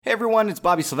Hey everyone, it's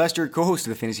Bobby Sylvester, co-host of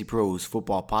the Fantasy Pros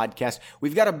Football Podcast.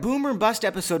 We've got a boom or bust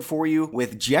episode for you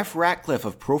with Jeff Ratcliffe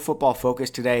of Pro Football Focus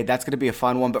today. That's going to be a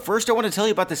fun one. But first, I want to tell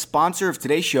you about the sponsor of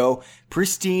today's show,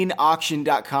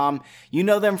 PristineAuction.com. You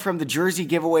know them from the jersey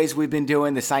giveaways we've been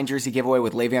doing, the signed jersey giveaway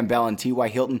with Le'Veon Bell and T.Y.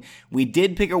 Hilton. We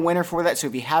did pick a winner for that, so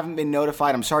if you haven't been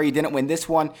notified, I'm sorry you didn't win this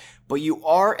one, but you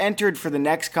are entered for the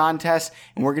next contest,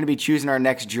 and we're going to be choosing our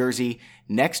next jersey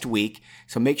next week,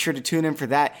 so make sure to tune in for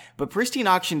that. But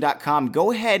PristineAuction.com,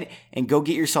 go ahead and go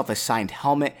get yourself a signed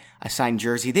helmet, a signed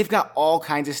jersey. They've got all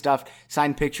kinds of stuff,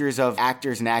 signed pictures of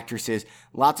actors and actresses,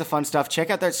 lots of fun stuff. Check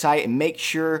out their site and make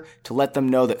sure to let them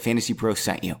know that Fantasy Pros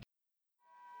sent you.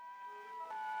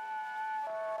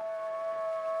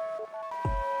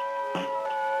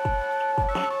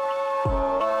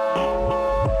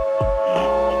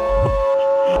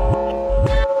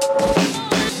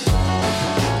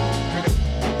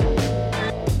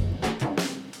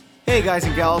 Hey guys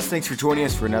and gals, thanks for joining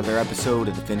us for another episode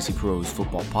of the Fantasy Pros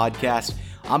Football Podcast.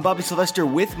 I'm Bobby Sylvester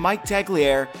with Mike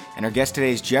Tagliere, and our guest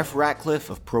today is Jeff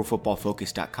Ratcliffe of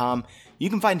ProFootballFocus.com. You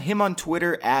can find him on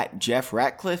Twitter at Jeff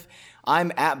Ratcliffe.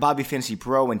 I'm at Bobby Fantasy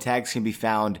Pro, and tags can be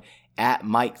found at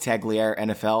Mike Tagliere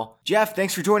NFL. Jeff,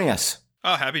 thanks for joining us.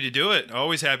 Oh, happy to do it.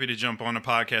 Always happy to jump on a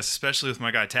podcast, especially with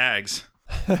my guy Tags.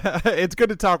 It's good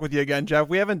to talk with you again, Jeff.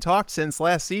 We haven't talked since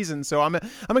last season, so I'm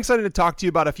excited to talk to you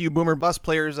about a few boomer bust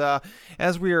players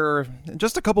as we're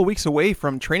just a couple weeks away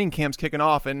from training camps kicking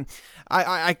off. And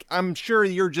I'm sure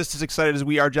you're just as excited as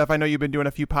we are, Jeff. I know you've been doing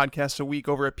a few podcasts a week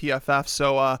over at PFF,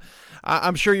 so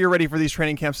I'm sure you're ready for these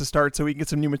training camps to start so we can get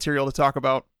some new material to talk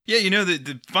about. Yeah, you know,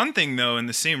 the fun thing, though, in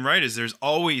the same right, is there's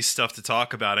always stuff to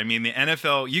talk about. I mean, the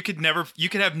NFL, you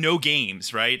could have no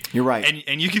games, right? You're right.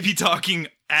 And you could be talking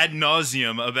ad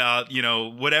nauseum about, you know,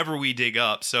 whatever we dig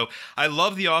up. So I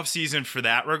love the offseason for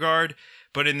that regard.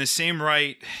 But in the same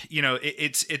right, you know,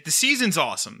 the season's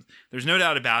awesome. There's no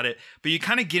doubt about it. But you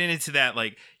kind of get into that,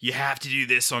 like, you have to do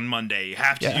this on Monday. You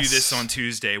have to do this on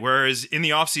Tuesday. Whereas in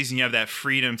the offseason, you have that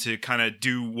freedom to kind of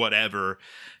do whatever,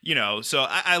 you know. So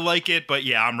I like it. But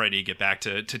yeah, I'm ready to get back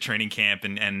to training camp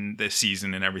and the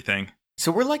season and everything.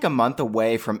 So we're like a month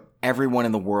away from everyone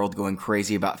in the world going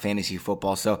crazy about fantasy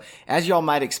football. So as y'all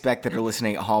might expect that are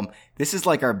listening at home, this is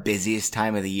like our busiest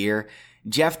time of the year.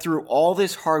 Jeff, through all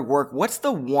this hard work, what's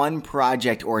the one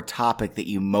project or topic that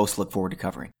you most look forward to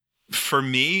covering? For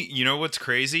me, you know what's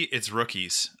crazy? It's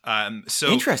rookies. So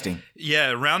interesting.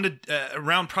 Yeah,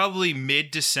 around probably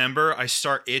mid-December, I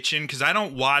start itching because I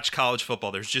don't watch college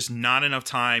football. There's just not enough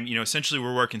time. You know, essentially,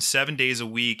 we're working 7 days a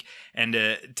week, and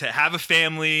to have a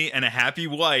family and a happy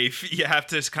wife, you have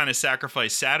to kind of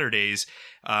sacrifice Saturdays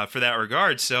for that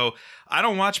regard. So I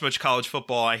don't watch much college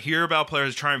football. I hear about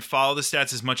players, try and follow the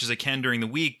stats as much as I can during the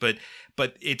week, but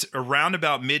it's around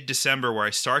about mid-December where I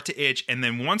start to itch, and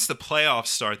then once the playoffs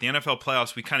start, the NFL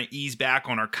playoffs, we kind of ease back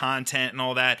on our content and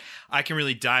all that. I can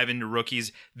really dive into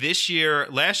rookies. Last year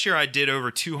I did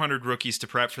over 200 rookies to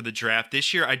prep for the draft.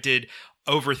 This year I did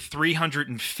over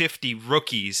 350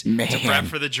 rookies to prep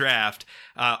for the draft,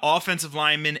 offensive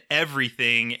linemen,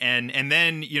 everything. And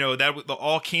then, you know, that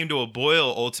all came to a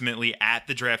boil ultimately at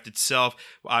the draft itself.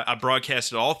 I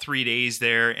broadcasted all 3 days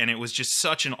there, and it was just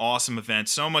such an awesome event,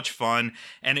 so much fun.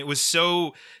 And it was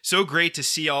so great to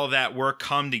see all of that work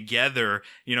come together,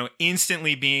 you know,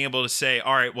 instantly being able to say,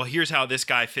 all right, well, here's how this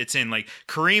guy fits in. Like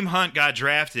Kareem Hunt got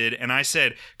drafted, and I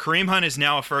said, Kareem Hunt is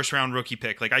now a first-round rookie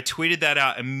pick. Like I tweeted that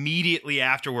out immediately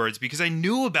afterwards because I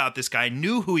knew about this guy,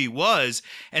 knew who he was,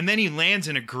 and then he lands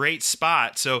in a great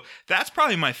spot. So that's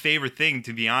probably my favorite thing,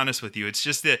 to be honest with you. It's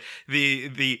just that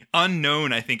the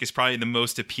unknown, I think, is probably the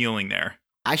most appealing there.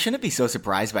 I shouldn't be so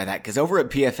surprised by that because over at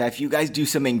PFF, you guys do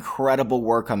some incredible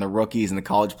work on the rookies and the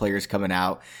college players coming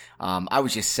out. I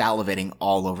was just salivating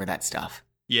all over that stuff.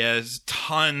 Yeah, there's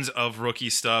tons of rookie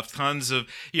stuff, tons of,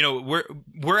 you know,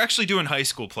 we're actually doing high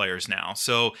school players now.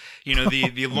 So, you know,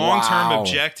 the long-term Wow.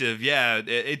 objective, yeah,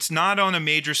 it's not on a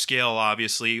major scale,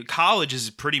 obviously. College is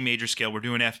a pretty major scale. We're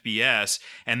doing FBS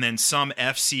and then some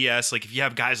FCS, like if you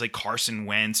have guys like Carson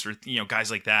Wentz or, you know, guys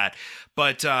like that.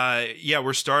 But, yeah,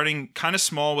 we're starting kind of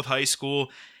small with high school.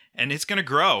 And it's going to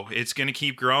grow. It's going to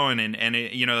keep growing. And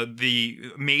it, you know,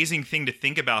 the amazing thing to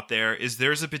think about there is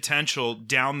there's a potential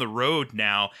down the road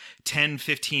now, 10,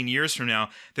 15 years from now,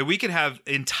 that we could have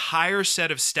an entire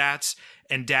set of stats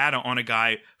and data on a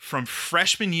guy from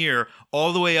freshman year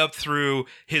all the way up through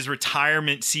his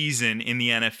retirement season in the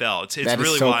NFL. It's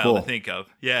really so wild cool to think of.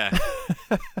 Yeah.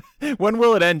 When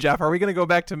will it end, Jeff? Are we going to go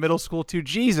back to middle school too?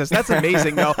 Jesus, that's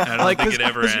amazing, though. I don't think it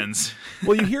ever ends.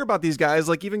 Well, you hear about these guys,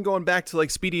 like even going back to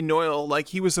like Speedy Noyle, like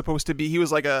he was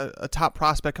like a top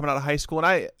prospect coming out of high school.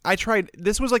 And I tried,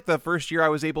 this was like the first year I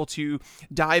was able to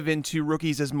dive into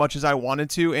rookies as much as I wanted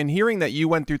to. And hearing that you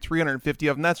went through 350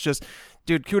 of them, that's just,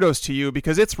 dude, kudos to you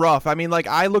because it's rough. I mean, like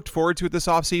I looked forward to it this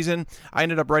offseason. I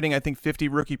ended up writing, I think, 50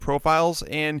 rookie profiles,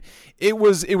 and it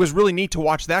was really neat to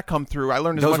watch that come through. I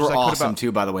learned as much as I could about. Those were awesome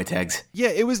too, by the way, Tags. Yeah,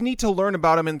 it was neat to learn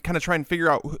about him and kind of try and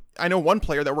figure out. I know one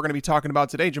player that we're going to be talking about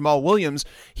today, Jamal Williams.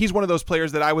 He's one of those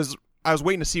players that I was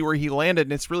waiting to see where he landed,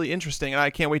 and it's really interesting, and I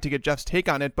can't wait to get Jeff's take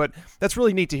on it, but that's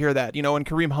really neat to hear that. You know, and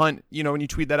Kareem Hunt, you know, when you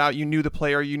tweet that out, you knew the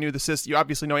player, you knew the system, you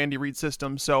obviously know Andy Reid's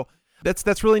system, so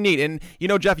that's really neat. And, you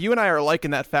know, Jeff, you and I are alike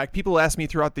in that fact. People ask me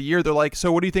throughout the year, they're like,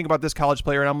 so what do you think about this college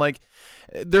player? And I'm like,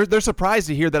 they're surprised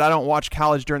to hear that I don't watch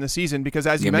college during the season because,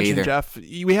 as you mentioned, Jeff,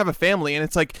 we have a family, and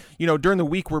it's like, you know, during the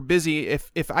week we're busy.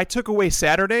 If I took away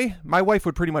Saturday, my wife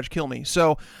would pretty much kill me.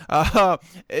 So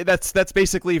that's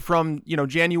basically from, you know,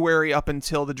 January up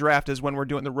until the draft is when we're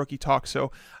doing the rookie talk.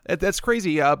 So that's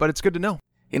crazy, but it's good to know.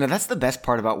 You know, that's the best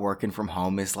part about working from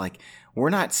home is like we're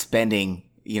not spending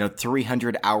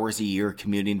 300 hours a year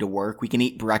commuting to work. We can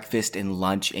eat breakfast and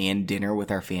lunch and dinner with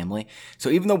our family. So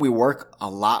even though we work a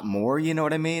lot more, you know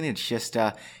what I mean? It's just,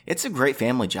 it's a great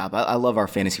family job. I love our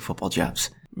fantasy football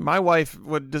jobs. My wife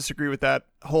would disagree with that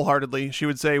wholeheartedly. She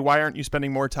would say, "Why aren't you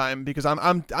spending more time?" Because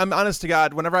I'm honest to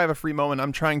God, whenever I have a free moment,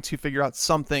 I'm trying to figure out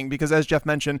something. Because as Jeff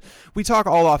mentioned, we talk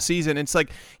all off season. It's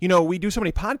like, you know, we do so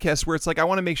many podcasts where it's like I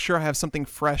want to make sure I have something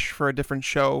fresh for a different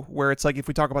show. Where it's like if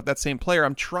we talk about that same player,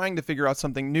 I'm trying to figure out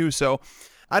something new. So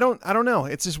I don't know.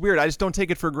 It's just weird. I just don't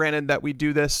take it for granted that we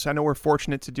do this. I know we're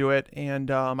fortunate to do it, and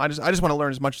I just want to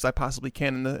learn as much as I possibly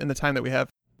can in the time that we have.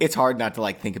 It's hard not to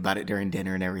like think about it during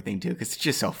dinner and everything too, because it's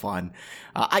just so fun.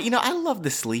 I love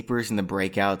the sleepers and the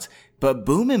breakouts, but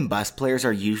boom and bust players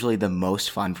are usually the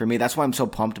most fun for me. That's why I'm so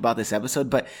pumped about this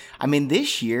episode. But I mean,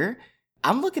 this year,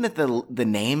 I'm looking at the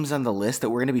names on the list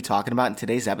that we're going to be talking about in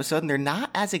today's episode, and they're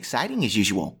not as exciting as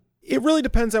usual. It really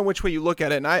depends on which way you look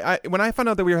at it. And I when I found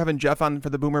out that we were having Jeff on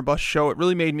for the Boomer Bust show, it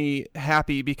really made me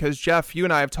happy because, Jeff, you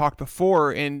and I have talked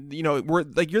before, and, you know, we're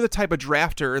like, you're the type of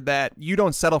drafter that you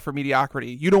don't settle for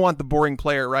mediocrity. You don't want the boring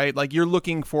player, right? Like, you're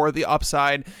looking for the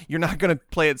upside. You're not going to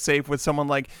play it safe with someone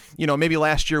like, you know, maybe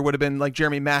last year would have been like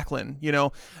Jeremy Maclin, you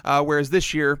know, whereas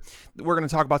this year we're going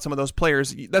to talk about some of those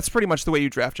players. That's pretty much the way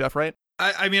you draft, Jeff, right?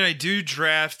 I mean, I do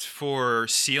draft for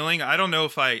ceiling. I don't know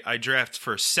if I draft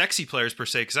for sexy players per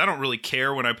se, because I don't really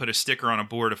care when I put a sticker on a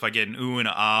board if I get an ooh and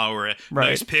a ah or a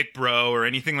nice pick, bro, or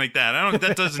anything like that.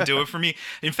 That doesn't do it for me.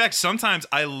 In fact, sometimes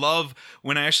I love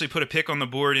when I actually put a pick on the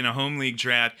board in a home league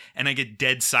draft and I get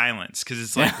dead silence because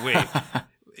it's like, wait.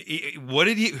 Who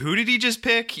did he just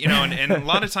pick? You know, and a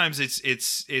lot of times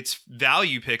it's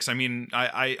value picks. I mean,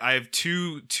 I have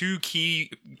two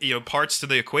key, you know, parts to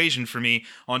the equation for me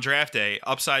on draft day: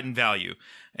 upside and value.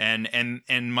 And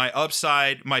my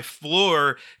upside, my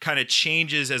floor kind of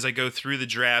changes as I go through the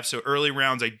draft. So early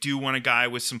rounds, I do want a guy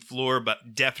with some floor,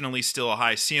 but definitely still a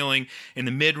high ceiling. In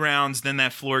the mid rounds, then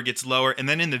that floor gets lower. And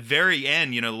then in the very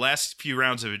end, you know, the last few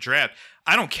rounds of a draft,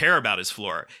 I don't care about his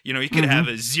floor. You know, he could have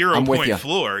a 0-point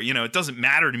floor. You know, it doesn't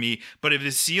matter to me. But if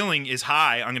his ceiling is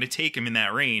high, I'm going to take him in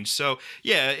that range. So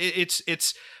yeah,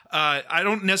 it's I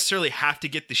don't necessarily have to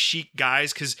get the chic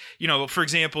guys because, you know, for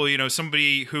example, you know,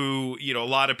 somebody who, you know, a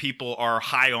lot of people are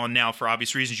high on now for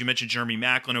obvious reasons. You mentioned Jeremy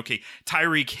Maclin. Okay,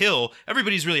 Tyreek Hill,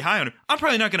 everybody's really high on him. I'm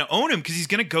probably not going to own him because he's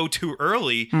going to go too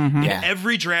early in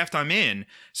every draft I'm in.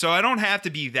 So I don't have to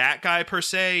be that guy per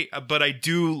se, but I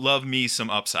do love me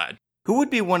some upside. Who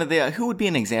would be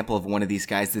an example of one of these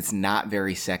guys that's not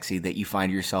very sexy that you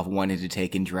find yourself wanting to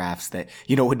take in drafts that,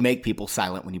 you know, would make people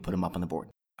silent when you put him up on the board?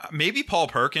 Maybe Paul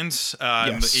Perkins.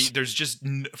 Yes. There's just,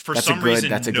 for some reason,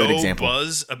 no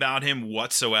buzz about him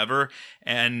whatsoever.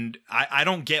 And I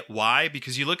don't get why,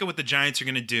 because you look at what the Giants are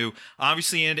going to do.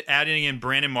 Obviously, adding in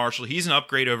Brandon Marshall, he's an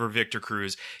upgrade over Victor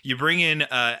Cruz. You bring in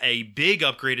a big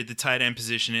upgrade at the tight end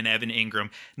position in Evan Ingram.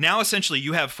 Now, essentially,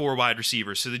 you have 4 wide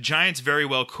receivers. So the Giants very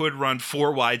well could run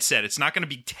 4 wide set. It's not going to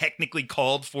be technically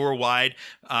called 4 wide,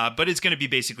 but it's going to be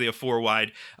basically a 4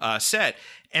 wide set.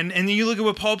 And then you look at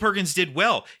what Paul Perkins did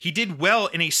well. He did well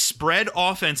in a spread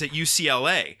offense at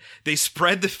UCLA. They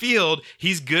spread the field.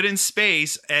 He's good in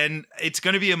space, and it's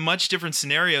going to be a much different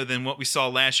scenario than what we saw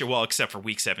last year, well, except for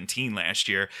Week 17 last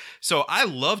year. So I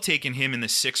love taking him in the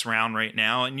 6th round right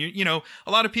now. And, you know,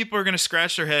 a lot of people are going to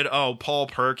scratch their head, oh, Paul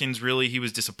Perkins, really, he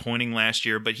was disappointing last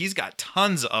year, but he's got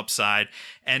tons of upside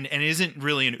and isn't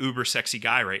really an uber sexy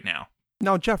guy right now.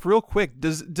 Now, Jeff, real quick,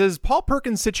 does Paul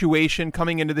Perkins' situation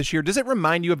coming into this year, does it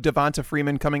remind you of Devonta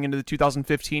Freeman coming into the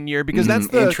 2015 year? Because that's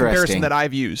the comparison that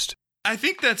I've used. I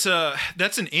think that's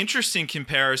an interesting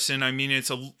comparison. I mean,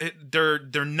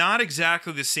 they're not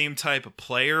exactly the same type of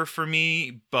player for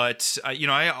me, but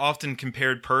I often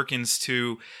compared Perkins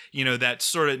to that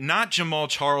sort of not Jamal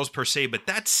Charles per se, but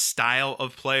that style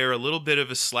of player, a little bit of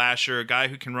a slasher, a guy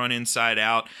who can run inside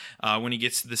out when he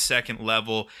gets to the second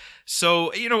level.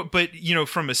 So,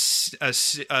 from a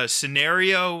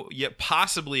scenario, yet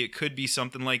possibly it could be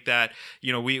something like that.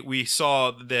 We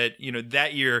saw that,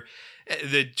 that year,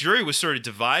 the jury was sort of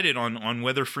divided on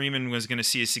whether Freeman was going to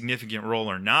see a significant role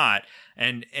or not.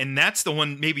 And that's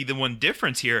maybe the one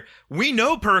difference here. We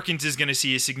know Perkins is going to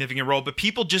see a significant role, but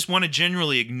people just want to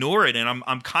generally ignore it. And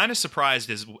I'm kind of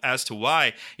surprised as to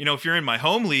why. If you're in my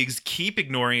home leagues, keep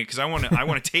ignoring it because I want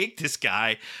to take this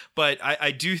guy. But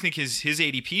I do think his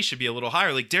ADP should be a little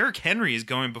higher. Like Derrick Henry is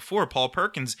going before Paul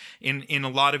Perkins in a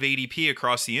lot of ADP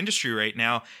across the industry right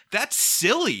now. That's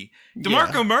silly.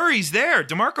 DeMarco Murray's there.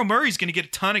 DeMarco Murray's going to get a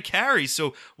ton of carries.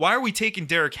 So why are we taking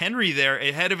Derrick Henry there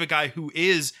ahead of a guy who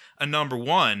is a number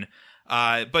one?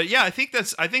 But yeah, I think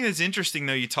that's interesting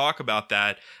though. You talk about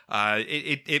that.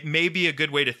 It may be a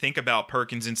good way to think about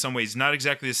Perkins in some ways. Not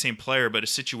exactly the same player, but a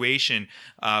situation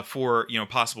for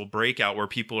possible breakout where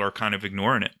people are kind of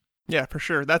ignoring it. Yeah, for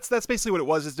sure. That's basically what it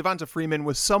was. Is Devonta Freeman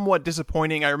was somewhat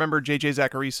disappointing. I remember JJ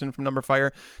Zacharyson from Number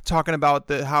Fire talking about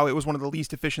how it was one of the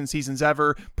least efficient seasons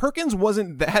ever. Perkins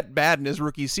wasn't that bad in his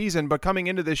rookie season, but coming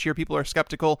into this year, people are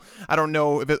skeptical. I don't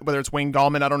know whether it's Wayne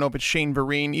Gallman. I don't know if it's Shane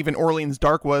Vereen. Even Orleans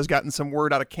Darkwa gotten some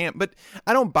word out of camp, but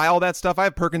I don't buy all that stuff. I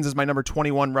have Perkins as my number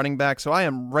 21 running back, so I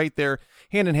am right there,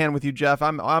 hand in hand with you, Jeff.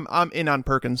 I'm in on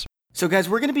Perkins. So guys,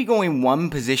 we're going to be going one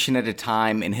position at a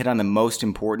time and hit on the most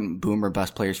important boom or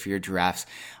bust players for your drafts.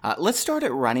 Let's start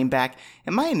at running back.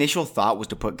 And my initial thought was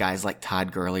to put guys like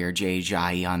Todd Gurley or Jay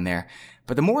Ajayi on there.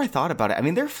 But the more I thought about it, I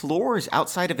mean, their floors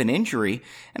outside of an injury,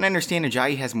 and I understand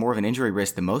Ajayi has more of an injury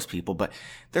risk than most people, but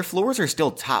their floors are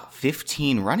still top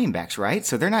 15 running backs, right?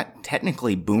 So they're not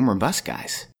technically boom or bust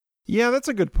guys. Yeah, that's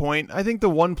a good point. I think the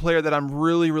one player that I'm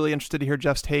really, really interested to hear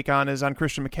Jeff's take on is on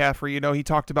Christian McCaffrey. He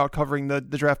talked about covering the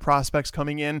draft prospects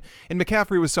coming in, and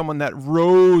McCaffrey was someone that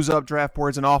rose up draft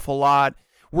boards an awful lot.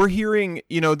 We're hearing,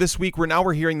 this week,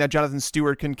 we're hearing that Jonathan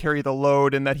Stewart can carry the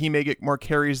load and that he may get more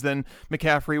carries than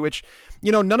McCaffrey, which,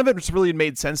 none of it really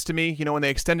made sense to me. When they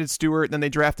extended Stewart, then they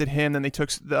drafted him, then they took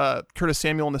Curtis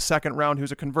Samuel in the second round,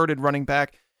 who's a converted running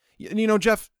back.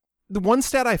 Jeff, the one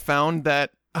stat I found that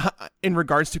in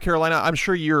regards to Carolina, I'm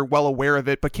sure you're well aware of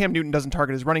it, but Cam Newton doesn't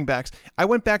target his running backs. I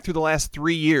went back through the last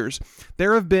 3 years.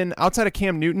 There have been, outside of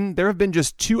Cam Newton, there have been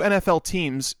just 2 NFL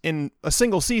teams in a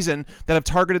single season that have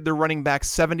targeted their running backs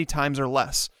 70 times or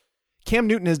less. Cam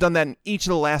Newton has done that in each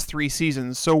of the last 3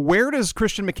 seasons. So where does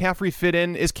Christian McCaffrey fit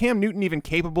in? Is Cam Newton even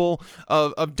capable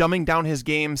of dumbing down his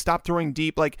game, stop throwing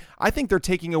deep? I think they're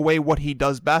taking away what he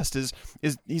does best is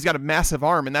he's got a massive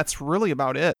arm, and that's really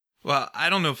about it. Well, I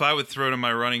don't know if I would throw to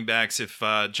my running backs if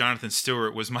Jonathan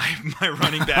Stewart was my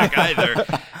running back either.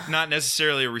 Not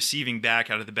necessarily a receiving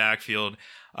back out of the backfield.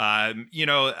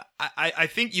 I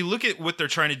think you look at what they're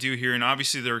trying to do here, and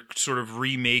obviously they're sort of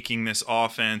remaking this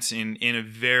offense in a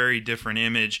very different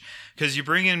image because you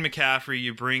bring in McCaffrey,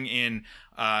 you bring in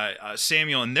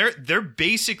Samuel, and they're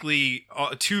basically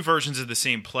 2 versions of the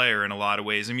same player in a lot of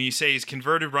ways. I mean, you say he's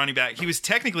converted running back. He was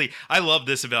technically, I love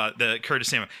this about the Curtis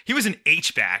Samuel. He was an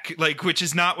H-back, which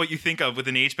is not what you think of with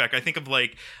an H-back. I think of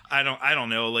I don't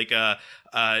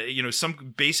know,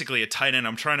 some basically a tight end.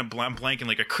 I'm trying to blank in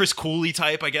a Chris Cooley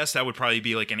type. I guess that would probably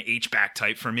be an H-back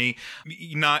type for me,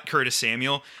 not Curtis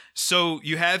Samuel. So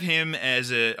you have him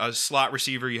as a slot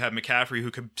receiver. You have McCaffrey, who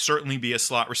could certainly be a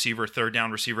slot receiver, third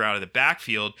down receiver out of the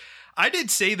backfield. I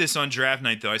did say this on draft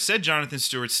night, though. I said Jonathan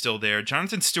Stewart's still there.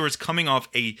 Jonathan Stewart's coming off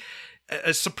a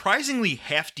surprisingly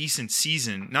half-decent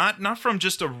season, not from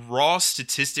just a raw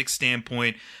statistics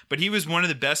standpoint, but he was one of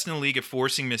the best in the league at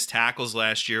forcing missed tackles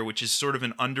last year, which is sort of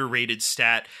an underrated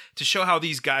stat to show how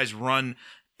these guys run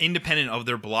independent of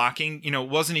their blocking. It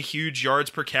wasn't a huge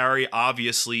yards per carry,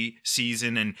 obviously,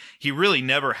 season, and he really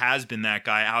never has been that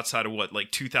guy outside of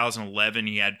 2011.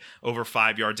 He had over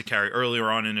 5 yards a carry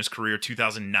earlier on in his career.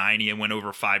 2009, he went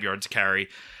over 5 yards a carry.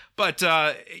 But,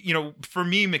 for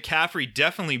me, McCaffrey,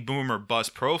 definitely boom or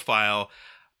bust profile.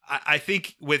 I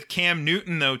think with Cam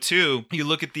Newton, though, too, you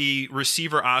look at the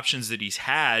receiver options that he's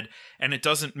had, and it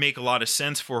doesn't make a lot of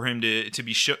sense for him to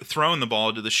be throwing the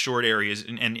ball to the short areas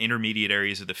and intermediate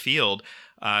areas of the field.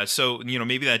 So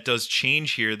maybe that does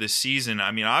change here this season.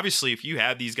 I mean, obviously, if you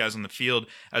have these guys on the field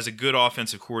as a good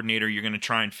offensive coordinator, you're going to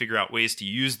try and figure out ways to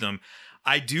use them.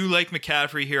 I do like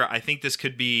McCaffrey here. I think this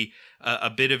could be a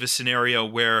bit of a scenario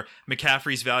where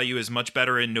McCaffrey's value is much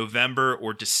better in November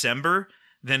or December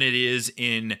than it is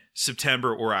in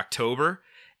September or October.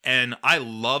 And I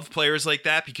love players like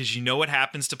that because you know what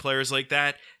happens to players like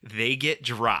that? They get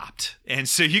dropped. And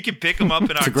so you can pick them up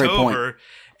in October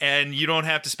and you don't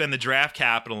have to spend the draft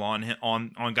capital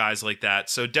on guys like that.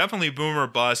 So definitely boomer or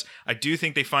bust. I do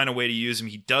think they find a way to use him.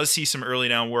 He does see some early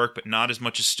down work, but not as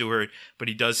much as Stewart, but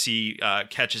he does see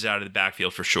catches out of the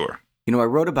backfield for sure. You know, I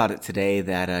wrote about it today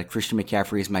that Christian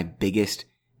McCaffrey is my biggest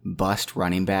bust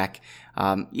running back.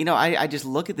 I just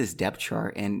look at this depth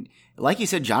chart and like you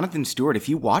said, Jonathan Stewart, if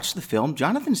you watch the film,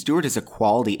 Jonathan Stewart is a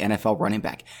quality NFL running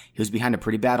back. He was behind a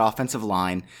pretty bad offensive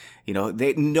line. You know,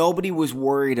 nobody was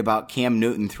worried about Cam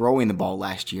Newton throwing the ball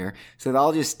last year. So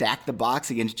they'll just stack the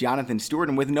box against Jonathan Stewart.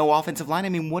 And with no offensive line, I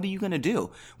mean, what are you going to do?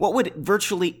 What would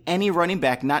virtually any running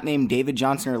back not named David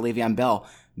Johnson or Le'Veon Bell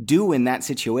do in that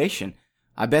situation?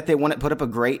 I bet they want to put up a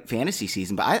great fantasy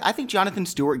season, but I think Jonathan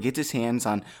Stewart gets his hands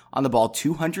on the ball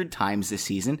 200 times this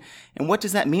season. And what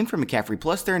does that mean for McCaffrey?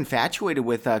 Plus, they're infatuated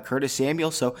with Curtis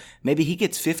Samuel, so maybe he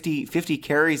gets 50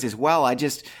 carries as well. I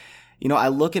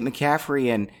look at McCaffrey,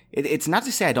 and it's not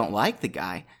to say I don't like the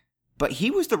guy, but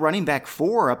he was the running back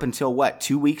 4 up until,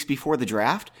 2 weeks before the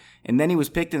draft? And then he was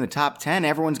picked in the top 10.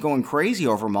 Everyone's going crazy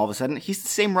over him all of a sudden. He's the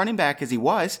same running back as he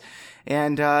was.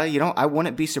 And, I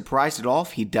wouldn't be surprised at all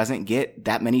if he doesn't get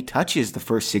that many touches the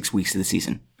first 6 weeks of the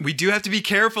season. We do have to be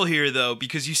careful here, though,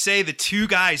 because you say the two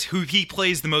guys who he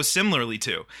plays the most similarly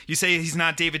to. You say he's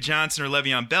not David Johnson or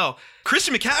Le'Veon Bell.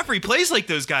 Christian McCaffrey plays like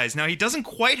those guys. Now, he doesn't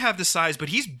quite have the size, but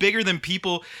he's bigger than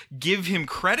people give him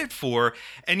credit for.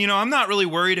 And, I'm not really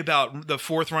worried about the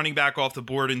 4th running back off the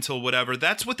board until whatever.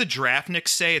 That's what the draftniks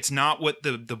say. It's not what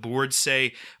the boards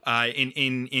say for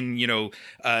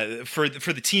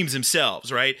the teams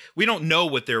themselves, right? We don't know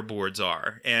what their boards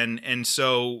are. And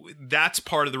so that's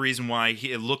part of the reason why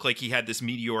it looked like he had this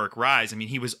meteoric rise. I mean,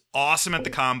 he was awesome at the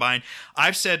combine.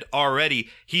 I've said already,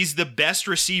 he's the best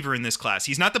receiver in this class.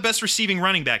 He's not the best receiving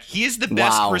running back. He is the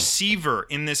best receiver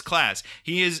in this class.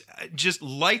 He is just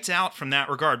lights out from that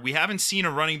regard. We haven't seen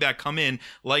a running back come in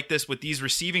like this with these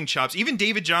receiving chops. Even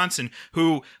David Johnson,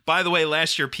 who, by the way,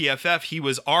 last year PFF, he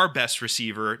was our best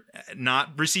receiver,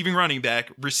 not receiving running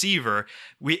back, receiver.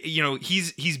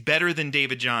 He's better than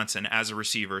David Johnson as a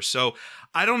receiver. So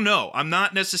I don't know. I'm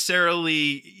not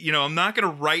necessarily, I'm not going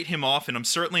to write him off, and I'm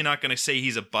certainly not going to say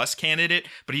he's a bust candidate,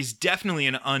 but he's definitely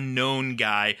an unknown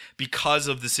guy because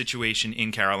of the situation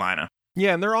in Carolina.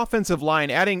 Yeah, and their offensive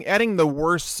line, adding the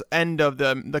worst end of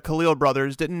the Khalil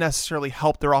brothers didn't necessarily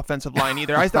help their offensive line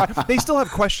either. I thought they still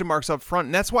have question marks up front,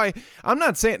 and that's why I'm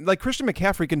not saying, Christian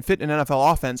McCaffrey can fit in an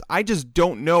NFL offense. I just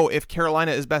don't know if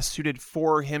Carolina is best suited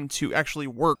for him to actually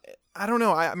work. I don't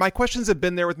know. My questions have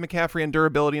been there with McCaffrey and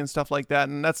durability and stuff like that,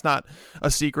 and that's not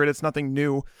a secret. It's nothing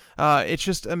new. It's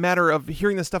just a matter of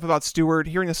hearing the stuff about Stewart,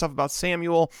 hearing the stuff about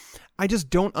Samuel. I just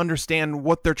don't understand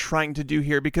what they're trying to do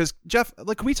here because, Jeff,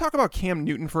 can we talk about Cam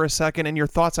Newton for a second and your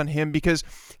thoughts on him? Because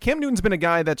Cam Newton's been a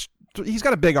guy he's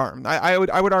got a big arm. I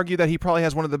would argue that he probably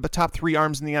has one of the top 3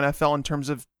 arms in the NFL in terms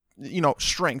of,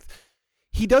 strength.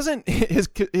 He doesn't,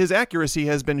 his accuracy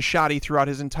has been shoddy throughout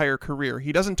his entire career.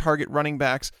 He doesn't target running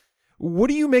backs. What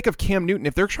do you make of Cam Newton?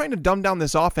 If they're trying to dumb down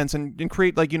this offense and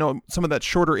create some of that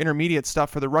shorter intermediate stuff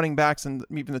for the running backs and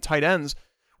even the tight ends,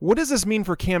 what does this mean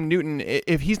for Cam Newton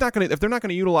if they're not going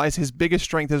to utilize his biggest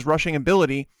strength, his rushing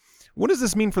ability? What does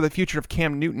this mean for the future of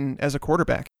Cam Newton as a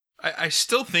quarterback? I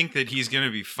still think that he's going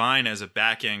to be fine as a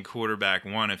back-end quarterback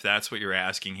one, if that's what you're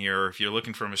asking here, or if you're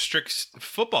looking from a strict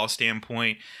football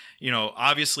standpoint.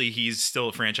 Obviously he's still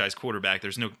a franchise quarterback.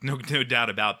 There's no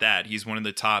doubt about that. He's one of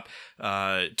the top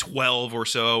 12 or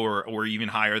so, or even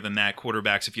higher than that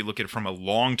quarterbacks. If you look at it from a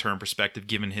long-term perspective,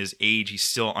 given his age, he's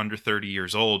still under 30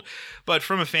 years old. But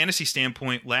from a fantasy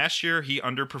standpoint, last year he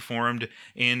underperformed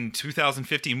in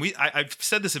 2015. I've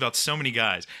said this about so many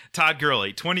guys. Todd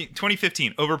Gurley,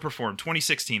 2015 overperformed,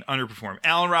 2016 underperformed.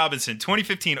 Allen Robinson,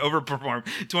 2015 overperformed,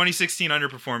 2016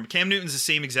 underperformed. Cam Newton's the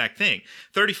same exact thing.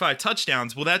 35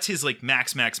 touchdowns. Well, that's his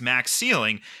max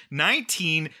ceiling.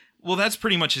 19, well, that's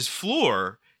pretty much his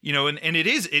floor, and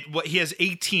what he has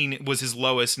 18 was his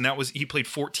lowest, and he played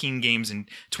 14 games in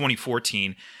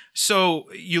 2014. So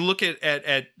you look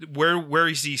at where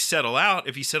does he settle out?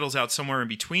 If he settles out somewhere in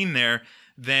between there,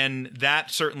 then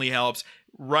that certainly helps.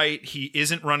 Right, he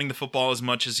isn't running the football as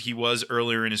much as he was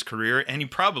earlier in his career, and he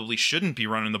probably shouldn't be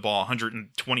running the ball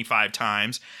 125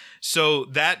 times. So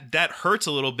that hurts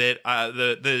a little bit.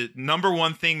 The number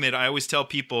one thing that I always tell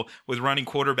people with running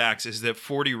quarterbacks is that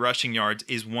 40 rushing yards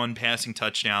is 1 passing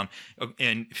touchdown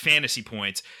and fantasy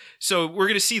points. So we're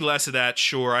going to see less of that,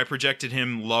 sure. I projected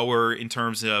him lower in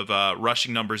terms of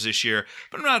rushing numbers this year,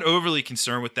 but I'm not overly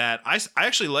concerned with that. I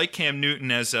actually like Cam Newton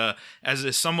as a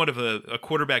somewhat of a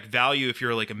quarterback value if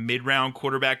you're like a mid-round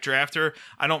quarterback drafter.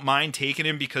 I don't mind taking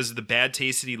him because of the bad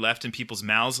taste that he left in people's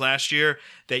mouths last year,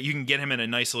 that you can get him at a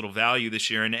nice little value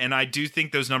this year. And I do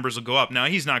think those numbers will go up. Now,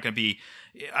 he's not going to be...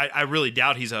 I really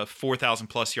doubt he's a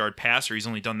 4,000-plus yard passer. He's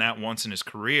only done that once in his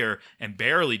career and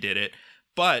barely did it.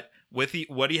 But with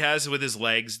what he has with his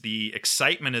legs, the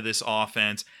excitement of this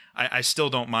offense, I still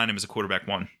don't mind him as a quarterback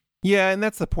one. Yeah, and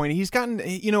that's the point. He's gotten,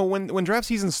 when draft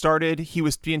season started, he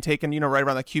was being taken, right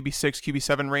around the QB6,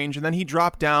 QB7 range, and then he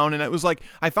dropped down, and it was like,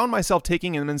 I found myself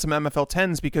taking him in some MFL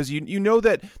 10s because you know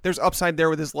that there's upside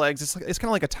there with his legs. It's kind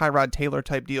of like a Tyrod Taylor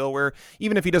type deal where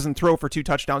even if he doesn't throw for 2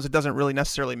 touchdowns, it doesn't really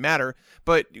necessarily matter.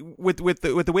 But with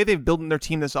the way they've built their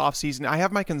team this offseason, I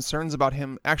have my concerns about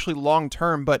him actually long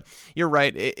term, but you're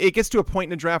right. It gets to a point in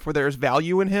the draft where there's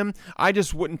value in him. I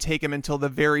just wouldn't take him until the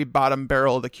very bottom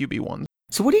barrel of the QB1s.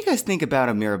 So what do you guys think about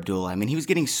Amir Abdullah? I mean, he was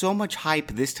getting so much hype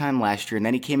this time last year, and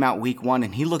then he came out week 1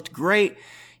 and he looked great.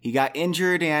 He got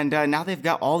injured, and now they've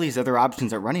got all these other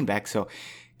options at running back. So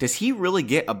does he really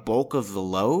get a bulk of the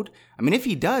load? I mean, if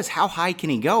he does, how high can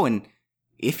he go? And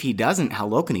if he doesn't, how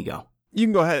low can he go? You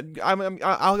can go ahead.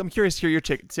 I'm curious to hear your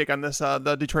take on this,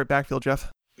 the Detroit backfield, Jeff.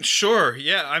 Sure.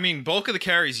 Yeah. I mean, bulk of the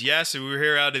carries, yes. We were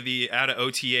here out of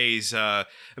OTAs.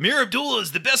 Amir Abdullah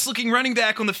is the best looking running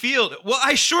back on the field. Well,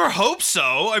 I sure hope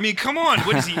so. I mean, come on.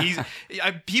 What is he?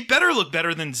 He better look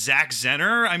better than Zach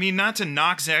Zenner. I mean, not to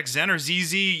knock Zach Zenner,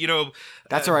 ZZ,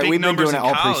 That's all right. We've been doing it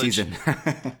all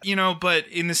preseason. But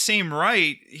in the same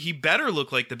right, he better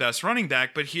look like the best running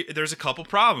back. But there's a couple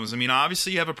problems. I mean,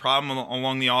 obviously you have a problem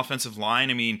along the offensive line.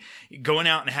 I mean, going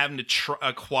out and having to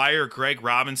acquire Greg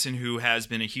Robinson, who has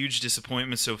been a huge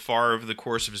disappointment so far over the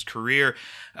course of his career,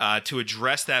 to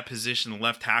address that position, the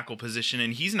left tackle position,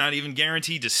 and he's not even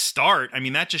guaranteed to start. I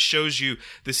mean, that just shows you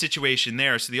the situation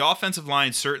there. So the offensive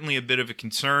line certainly a bit of a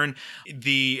concern.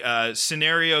 The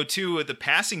scenario too with the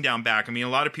passing down back. I mean, a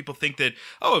lot of people think that,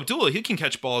 Abdullah, he can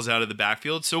catch balls out of the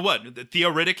backfield. So what?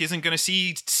 Theo Riddick isn't going to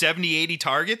see 70, 80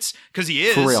 targets? Because he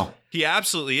is. For real. He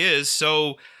absolutely is.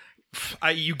 So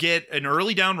you get an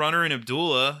early down runner in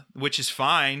Abdullah, which is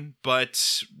fine,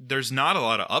 but there's not a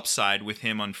lot of upside with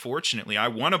him, unfortunately. I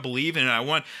want to believe in it. I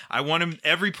want him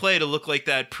every play to look like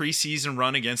that preseason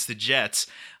run against the Jets,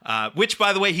 which,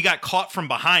 by the way, he got caught from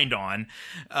behind on.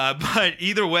 But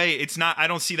either way, it's not. I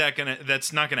don't see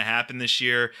that's not gonna happen this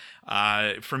year.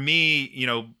 For me,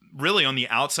 really on the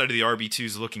outside of the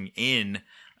RB2s looking in,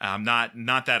 I'm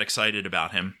not that excited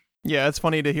about him. Yeah, it's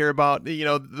funny to hear about,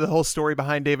 the whole story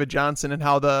behind David Johnson and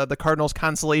how the Cardinals'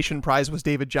 consolation prize was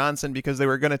David Johnson because they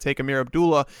were going to take Amir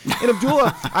Abdullah. And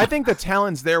Abdullah, I think the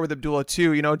talent's there with Abdullah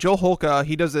too. Joe Holka,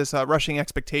 he does this rushing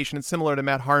expectation. It's similar to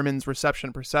Matt Harmon's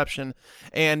reception perception.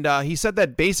 And he said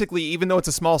that basically, even though it's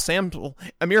a small sample,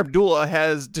 Amir Abdullah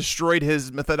has destroyed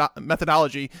his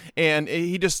methodology. And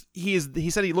he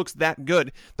said he looks that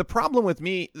good. The problem with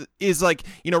me is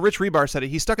Rich Rebar said it.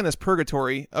 He's stuck in this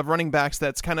purgatory of running backs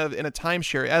that's kind of in a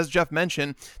timeshare. As Jeff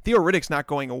mentioned, Theo Riddick's not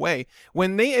going away.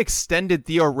 When they extended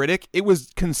Theo Riddick, it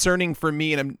was concerning for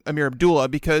me and Amir Abdullah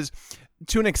because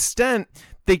to an extent,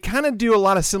 they kind of do a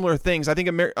lot of similar things. I think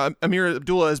Amir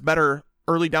Abdullah is better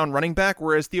early down running back,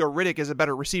 whereas Theo Riddick is a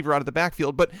better receiver out of the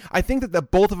backfield. But I think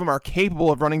that both of them are capable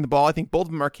of running the ball. I think both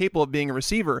of them are capable of being a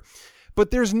receiver. But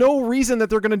there's no reason that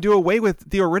they're going to do away with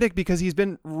Theo Riddick because he's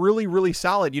been really, really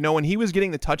solid. When he was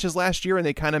getting the touches last year and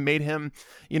they kind of made him,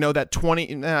 that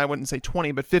 20, I wouldn't say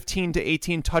 20, but 15 to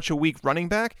 18 touch a week running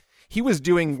back, he was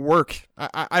doing work.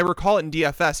 I recall it in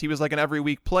DFS. He was like an every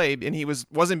week play, and he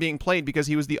wasn't being played because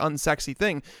he was the unsexy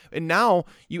thing. And now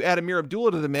you add Amir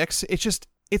Abdullah to the mix.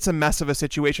 It's a mess of a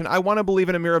situation. I want to believe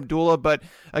in Amir Abdullah, but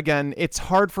again, it's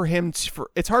hard for me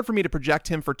to project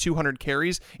him for 200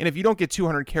 carries. And if you don't get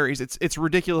 200 carries, it's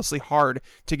ridiculously hard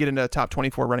to get into a top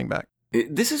 24 running back.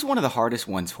 This is one of the hardest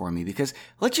ones for me because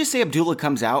let's just say Abdullah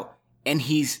comes out and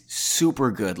he's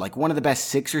super good, like one of the best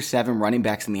 6 or 7 running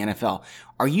backs in the NFL.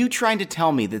 Are you trying to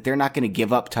tell me that they're not going to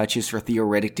give up touches for Theo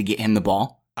Riddick to get him the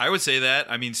ball? I would say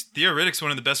that. I mean, Theo Riddick's one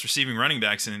of the best receiving running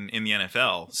backs in the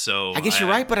NFL. So I guess you're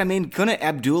right, but I mean, couldn't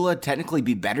Abdullah technically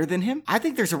be better than him? I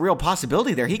think there's a real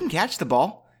possibility there. He can catch the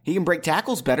ball. He can break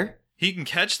tackles better. He can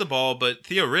catch the ball, but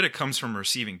Theo Riddick comes from a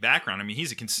receiving background. I mean,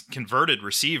 he's a converted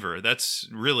receiver. That's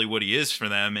really what he is for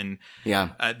them. And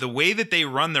the way that they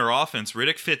run their offense,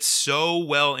 Riddick fits so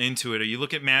well into it. You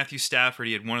look at Matthew Stafford,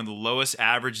 he had one of the lowest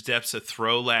average depths of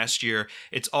throw last year.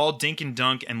 It's all dink and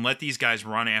dunk and let these guys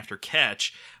run after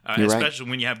catch. Especially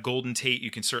when you have Golden Tate,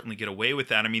 you can certainly get away with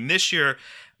that. I mean, this year,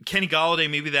 Kenny Golladay,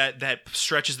 maybe that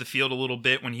stretches the field a little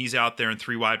bit when he's out there in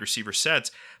 3 wide receiver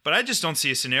sets. But I just don't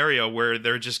see a scenario where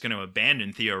they're just going to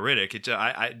abandon Theo Riddick.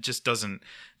 It just doesn't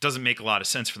make a lot of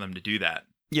sense for them to do that.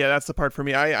 Yeah, that's the part for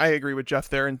me. I agree with Jeff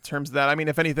there in terms of that. I mean,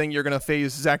 if anything, you're going to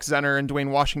phase Zach Zenner and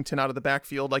Dwayne Washington out of the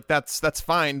backfield. Like that's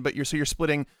fine, but you're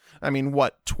splitting,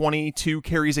 22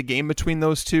 carries a game between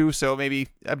those two. So maybe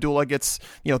Abdullah gets,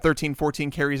 13, 14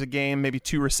 carries a game, maybe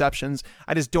 2 receptions.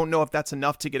 I just don't know if that's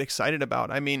enough to get excited about.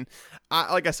 I mean,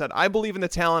 like I said, I believe in the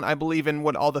talent. I believe in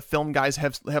what all the film guys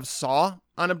have saw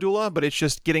on Abdullah, but it's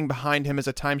just getting behind him as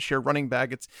a timeshare running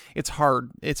back. It's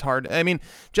hard. It's hard. I mean,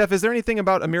 Jeff, is there anything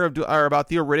about about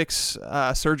Theo Riddick's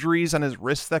surgeries on his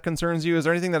wrists that concerns you? Is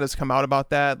there anything that has come out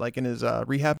about that, like in his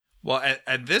rehab? Well,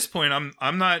 at this point,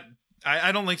 I'm not.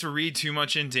 I don't like to read too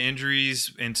much into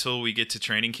injuries until we get to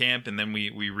training camp, and then we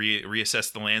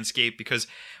reassess the landscape, because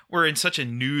we're in such a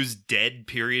news dead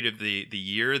period of the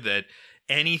year that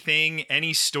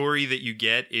any story that you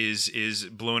get is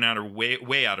blown out or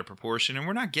way out of proportion, and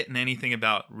we're not getting anything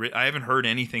about. I haven't heard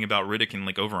anything about Riddick in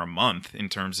like over a month in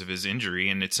terms of his injury,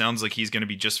 and it sounds like he's going to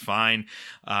be just fine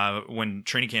when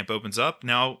training camp opens up.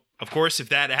 Now, of course, if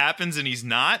that happens and he's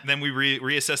not, then we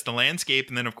reassess the landscape,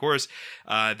 and then of course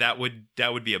that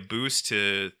would be a boost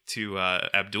to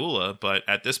Abdullah. But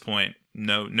at this point,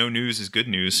 no news is good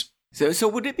news. So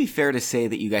would it be fair to say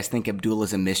that you guys think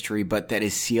Abdullah's a mystery, but that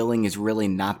his ceiling is really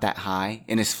not that high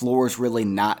and his floor is really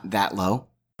not that low?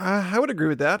 I would agree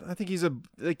with that. I think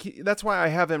that's why I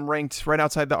have him ranked right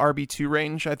outside the RB2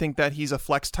 range. I think that he's a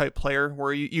flex type player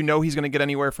where he's going to get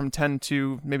anywhere from 10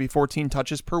 to maybe 14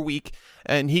 touches per week.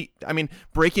 And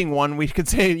breaking one, we could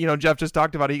say, Jeff just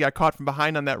talked about it. He got caught from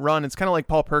behind on that run. It's kind of like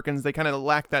Paul Perkins. They kind of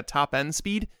lack that top end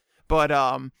speed. But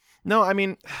no,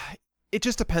 it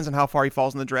just depends on how far he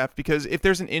falls in the draft, because if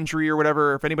there's an injury or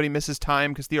whatever, if anybody misses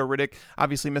time, because Theo Riddick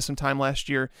obviously missed some time last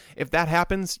year, if that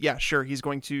happens, yeah, sure, he's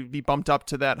going to be bumped up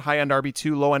to that high-end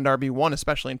RB2, low-end RB1,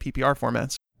 especially in PPR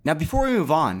formats. Now, before we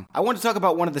move on, I want to talk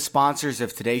about one of the sponsors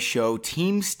of today's show,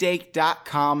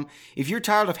 TeamStake.com. If you're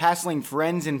tired of hassling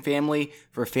friends and family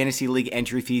for fantasy league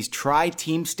entry fees, try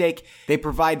TeamStake. They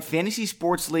provide fantasy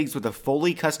sports leagues with a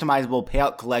fully customizable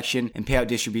payout collection and payout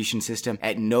distribution system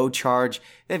at no charge.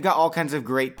 They've got all kinds of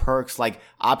great perks like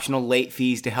optional late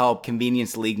fees to help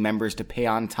convenience league members to pay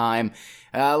on time.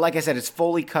 Like I said, it's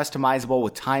fully customizable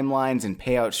with timelines and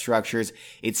payout structures.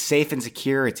 It's safe and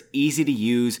secure. It's easy to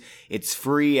use. It's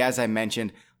free, as I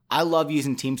mentioned. I love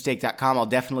using TeamStake.com. I'll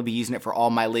definitely be using it for all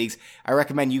my leagues. I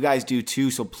recommend you guys do too.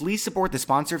 So please support the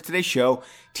sponsor of today's show,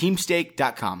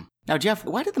 TeamStake.com. Now, Jeff,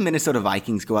 why did the Minnesota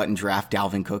Vikings go out and draft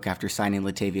Dalvin Cook after signing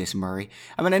Latavius Murray?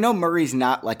 I know Murray's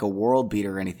not like a world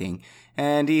beater or anything,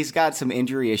 and he's got some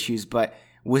injury issues, but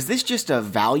was this just a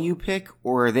value pick,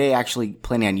 or are they actually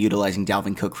planning on utilizing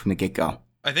Dalvin Cook from the get-go?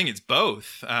 I think it's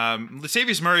both.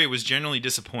 Latavius Murray was generally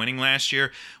disappointing last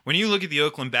year. When you look at the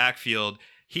Oakland backfield,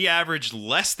 he averaged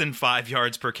less than 5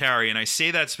 yards per carry, and I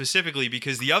say that specifically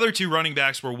because the other 2 running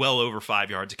backs were well over 5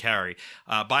 yards a carry.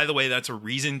 By the way, that's a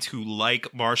reason to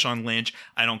like Marshawn Lynch.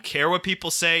 I don't care what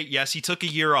people say. Yes, he took a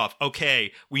year off.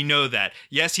 Okay, we know that.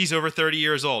 Yes, he's over 30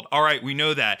 years old. All right, we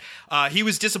know that. He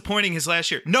was disappointing his last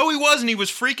year. No, he wasn't. He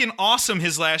was freaking awesome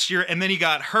his last year, and then he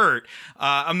got hurt.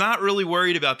 I'm not really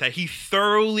worried about that. He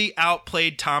thoroughly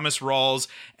outplayed Thomas Rawls,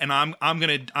 and I'm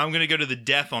gonna go to the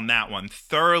death on that one.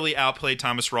 Thoroughly outplayed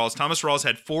Thomas Rawls. Thomas Rawls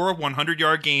had 4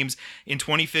 100-yard games in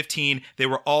 2015. They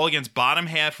were all against bottom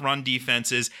half run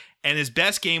defenses, and his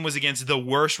best game was against the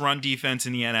worst run defense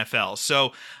in the NFL.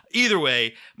 So either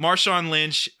way, Marshawn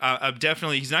Lynch,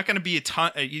 definitely, he's not going to be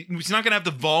he's not going to have the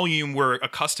volume we're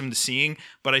accustomed to seeing,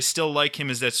 but I still like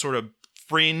him as that sort of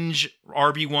fringe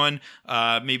RB1,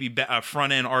 maybe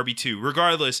front end RB2.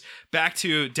 Regardless, back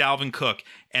to Dalvin Cook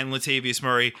and Latavius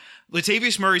Murray.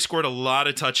 Latavius Murray scored a lot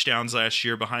of touchdowns last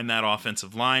year behind that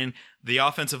offensive line. The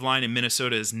offensive line in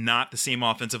Minnesota is not the same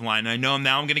offensive line. I know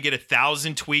now I'm going to get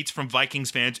 1,000 tweets from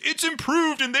Vikings fans. It's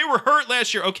improved and they were hurt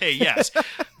last year. Okay, yes.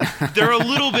 They're a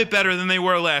little bit better than they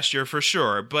were last year for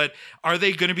sure. But are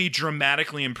they going to be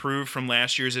dramatically improved from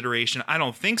last year's iteration? I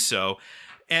don't think so.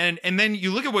 And then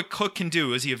you look at what Cook can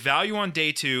do. Is he a value on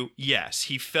day 2? Yes.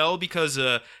 He fell because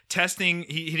testing.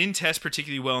 He didn't test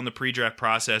particularly well in the pre-draft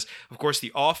process. Of course,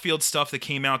 the off-field stuff that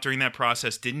came out during that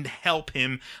process didn't help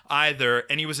him either.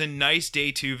 And he was a nice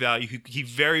day 2 value. He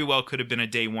very well could have been a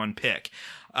day 1 pick.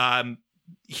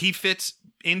 He fits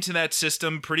into that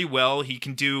system pretty well. He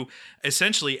can do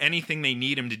essentially anything they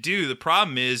need him to do. The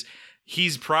problem is,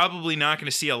 he's probably not going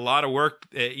to see a lot of work,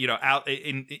 out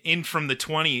in from the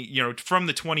 20, from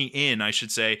the 20 in, I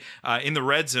should say, in the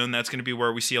red zone. That's going to be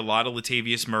where we see a lot of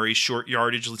Latavius Murray, short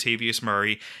yardage Latavius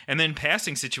Murray, and then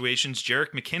passing situations.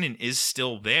 Jerick McKinnon is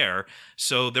still there,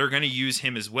 so they're going to use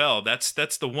him as well. That's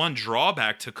the one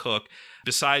drawback to Cook,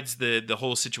 besides the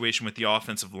whole situation with the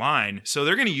offensive line. So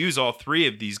they're going to use all three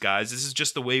of these guys. This is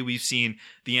just the way we've seen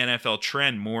the NFL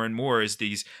trend more and more, is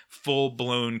these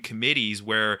full-blown committees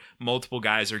where multiple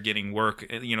guys are getting work.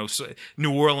 So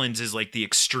New Orleans is like the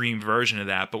extreme version of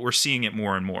that, but we're seeing it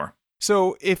more and more.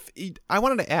 So I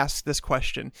wanted to ask this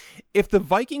question. If the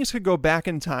Vikings could go back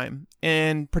in time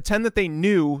and pretend that they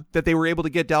knew that they were able to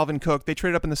get Dalvin Cook, they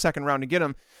traded up in the second round to get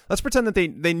him. Let's pretend that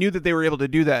they knew that they were able to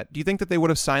do that. Do you think that they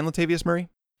would have signed Latavius Murray?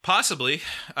 Possibly.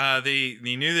 They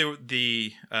knew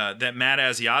that Matt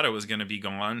Asiata was going to be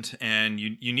gone, and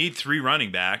you need three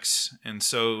running backs, and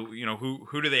so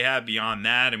who do they have beyond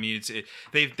that? I mean,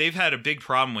 they've had a big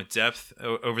problem with depth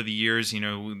over the years.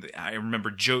 I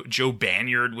remember Joe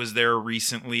Banyard was there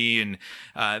recently, and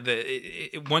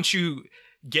once you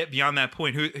get beyond that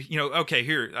point, okay,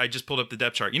 here I just pulled up the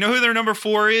depth chart. You know who their number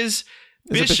 4 is?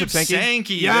 Bishop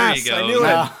Sankey. Yes, there you go. I knew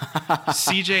it.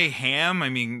 CJ Ham. I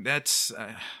mean, that's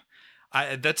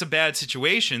a bad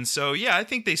situation. So yeah, I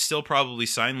think they still probably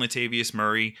signed Latavius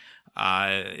Murray.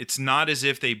 It's not as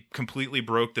if they completely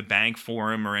broke the bank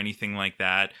for him or anything like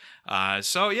that.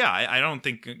 So yeah, I don't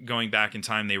think going back in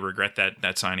time they regret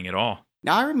that signing at all.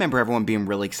 Now I remember everyone being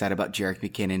really excited about Jerick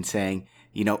McKinnon, saying,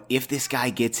 if this guy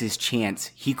gets his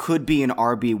chance, he could be an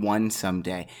RB1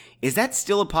 someday. Is that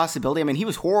still a possibility? I mean, he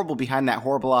was horrible behind that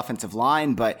horrible offensive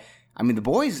line, but I mean, the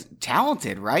boy's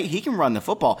talented, right? He can run the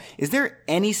football. Is there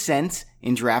any sense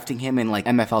in drafting him in like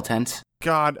MFL 10s?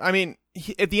 God, I mean,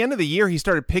 at the end of the year, he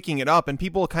started picking it up, and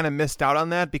people kind of missed out on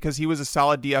that because he was a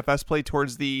solid DFS play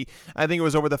towards I think it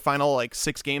was over the final like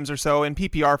 6 games or so. In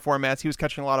PPR formats, he was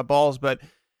catching a lot of balls, but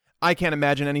I can't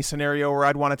imagine any scenario where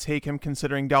I'd want to take him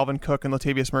considering Dalvin Cook and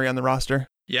Latavius Murray on the roster.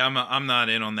 Yeah, I'm not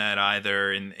in on that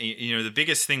either. And the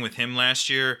biggest thing with him last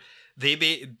year, they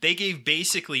gave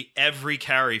basically every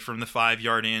carry from the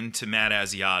 5-yard in to Matt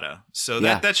Asiata. So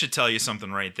that should tell you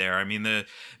something right there. I mean,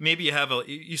 maybe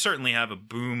you certainly have a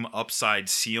boom upside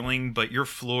ceiling, but your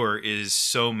floor is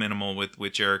so minimal with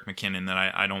Jerick McKinnon that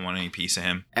I don't want any piece of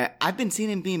him. I've been seeing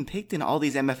him being picked in all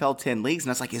these MFL 10 leagues, and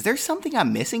I was like, is there something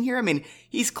I'm missing here? I mean,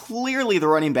 he's clearly the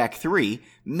running back 3.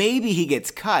 Maybe he gets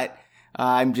cut.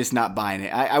 I'm just not buying it.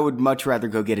 I would much rather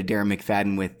go get a Darren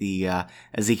McFadden with the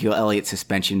Ezekiel Elliott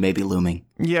suspension maybe looming.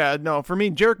 Yeah, no, for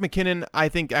me, Jerick McKinnon, I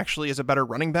think actually is a better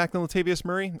running back than Latavius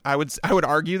Murray. I would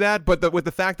argue that, but with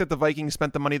the fact that the Vikings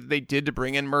spent the money that they did to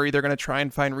bring in Murray, they're going to try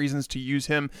and find reasons to use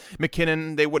him.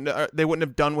 McKinnon, they wouldn't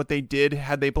have done what they did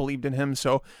had they believed in him.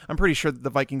 So I'm pretty sure that the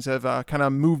Vikings have kind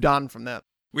of moved on from that.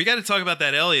 We got to talk about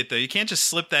that Elliott, though. You can't just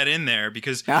slip that in there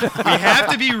because we have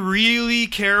to be really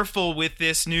careful with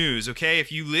this news, okay?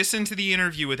 If you listen to the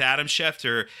interview with Adam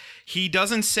Schefter, he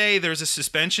doesn't say there's a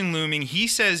suspension looming. He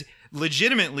says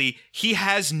legitimately he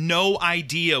has no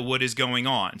idea what is going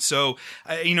on. So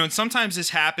and sometimes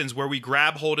this happens where we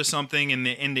grab hold of something in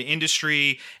the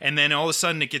industry and then all of a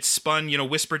sudden it gets spun,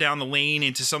 whisper down the lane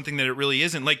into something that it really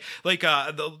isn't. Like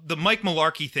the Mike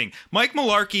Mularkey thing. Mike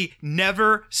Mularkey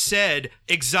never said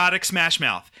exotic smash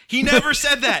mouth. He never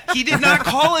said that. He did not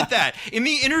call it that. In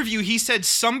the interview, he said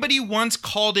somebody once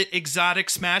called it exotic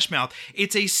smash mouth.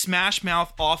 It's a smash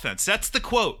mouth offense. That's the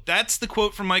quote. That's the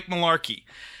quote from Mike Mularkey.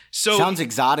 So sounds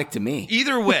exotic to me.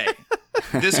 Either way,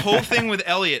 this whole thing with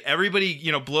Elliott, everybody,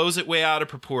 blows it way out of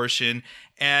proportion.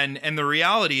 And the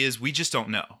reality is we just don't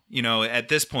know, at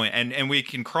this point. And we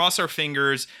can cross our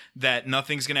fingers that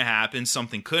nothing's going to happen.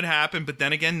 Something could happen, but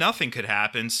then again, nothing could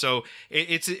happen. So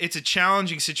it's a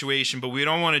challenging situation, but we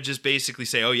don't want to just basically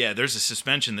say, oh yeah, there's a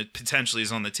suspension that potentially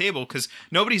is on the table because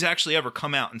nobody's actually ever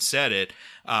come out and said it.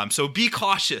 So be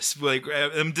cautious. Like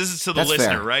this is to the That's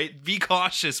listener, fair. right? Be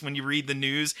cautious when you read the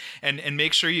news and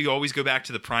make sure you always go back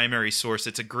to the primary source.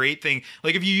 It's a great thing.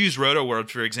 Like if you use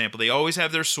RotoWorld, for example, they always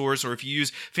have their source, or if you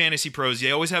use Fantasy Pros, they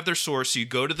always have their source. So you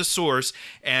go to the source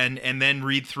and then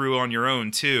read through on your own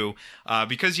too,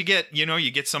 because you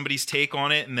get somebody's take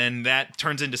on it, and then that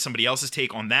turns into somebody else's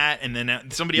take on that, and then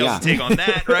somebody else's take on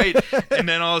that, right? And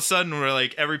then all of a sudden we're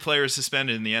like every player is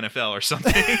suspended in the NFL or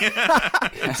something.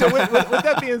 So with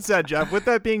that being said, Jeff,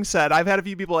 I've had a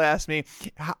few people ask me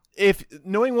if,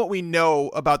 knowing what we know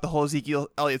about the whole Ezekiel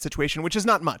Elliott situation, which is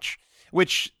not much,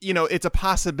 which, it's a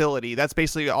possibility. That's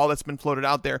basically all that's been floated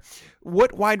out there.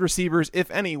 What wide receivers, if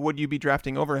any, would you be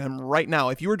drafting over him right now?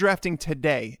 If you were drafting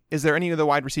today, is there any of the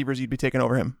wide receivers you'd be taking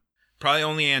over him? Probably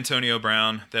only Antonio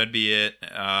Brown. That'd be it.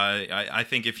 I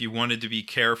think if you wanted to be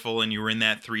careful and you were in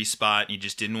that 3 spot and you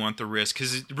just didn't want the risk,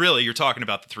 because really you're talking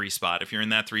about the 3 spot. If you're in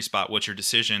that 3 spot, what's your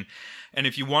decision? And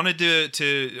if you wanted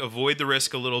to avoid the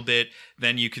risk a little bit,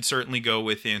 then you could certainly go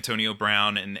with Antonio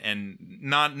Brown and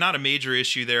not a major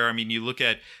issue there. I mean, you look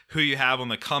at who you have on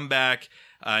the comeback.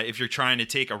 If you're trying to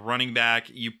take a running back,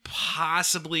 you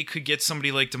possibly could get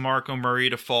somebody like DeMarco Murray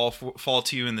to fall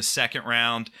to you in the second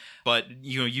round. But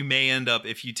you may end up,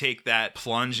 if you take that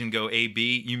plunge and go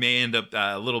AB, you may end up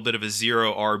a little bit of a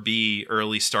 0 RB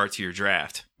early start to your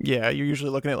draft. Yeah, you're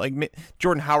usually looking at like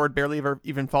Jordan Howard barely ever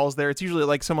even falls there. It's usually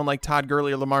like someone like Todd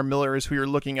Gurley or Lamar Miller is who you're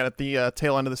looking at the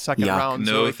tail end of the second round.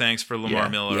 No, thanks for Lamar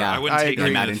Miller. I wouldn't take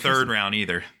him in the third round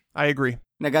either. I agree.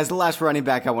 Now, guys, the last running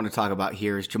back I want to talk about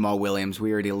here is Jamal Williams.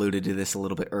 We already alluded to this a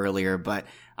little bit earlier, but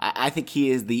I think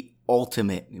he is the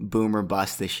ultimate boomer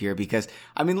bust this year because,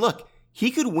 I mean, look,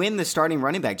 he could win the starting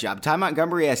running back job. Ty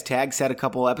Montgomery, as Tag said a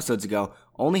couple episodes ago,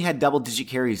 only had double-digit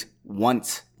carries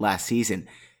once last season.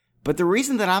 But the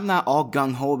reason that I'm not all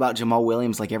gung-ho about Jamal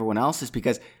Williams like everyone else is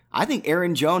because I think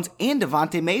Aaron Jones and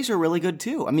Devontae Mays are really good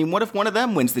too. I mean, what if one of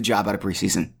them wins the job out of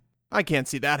preseason? I can't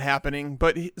see that happening.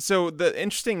 But so the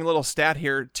interesting little stat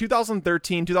here,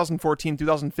 2013, 2014,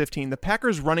 2015, the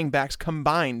Packers running backs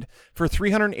combined for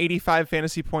 385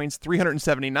 fantasy points,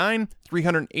 379,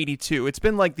 382. It's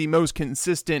been like the most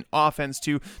consistent offense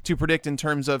to predict in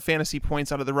terms of fantasy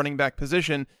points out of the running back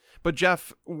position. But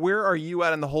Jeff, where are you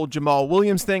at in the whole Jamal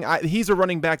Williams thing? He's a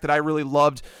running back that I really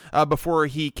loved before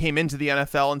he came into the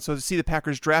NFL, and so to see the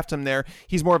Packers draft him there,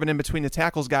 he's more of an in-between the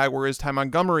tackles guy, whereas Ty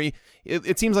Montgomery,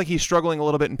 it seems like he's struggling a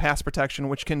little bit in pass protection,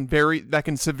 which can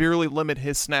severely limit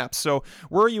his snaps. So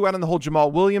where are you at on the whole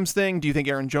Jamal Williams thing? Do you think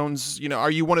Aaron Jones,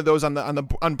 are you one of those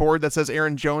on board that says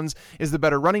Aaron Jones is the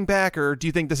better running back, or do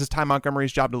you think this is Ty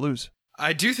Montgomery's job to lose?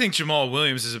 I do think Jamal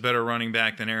Williams is a better running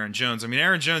back than Aaron Jones. I mean,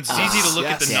 Aaron Jones, it's easy to look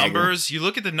at the numbers. You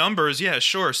look at the numbers, yeah,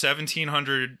 sure,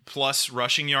 1,700 plus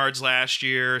rushing yards last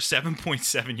year,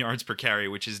 7.7 yards per carry,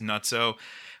 which is nutso.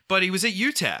 But he was at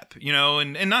UTEP,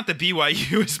 and not that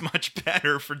BYU is much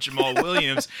better for Jamal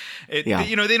Williams. They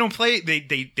don't play.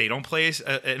 They don't play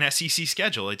an SEC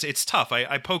schedule. It's tough.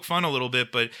 I poke fun a little bit,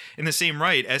 but in the same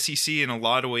right, SEC in a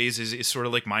lot of ways is sort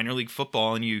of like minor league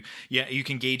football, and you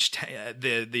can gauge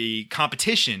the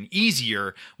competition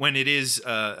easier when it is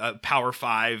a Power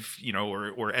 5,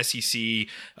 or SEC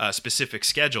specific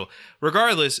schedule.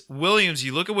 Regardless, Williams,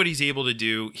 you look at what he's able to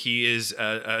do. He is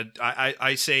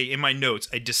I say in my notes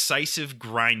a decisive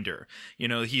grinder.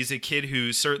 He's a kid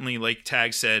who certainly, like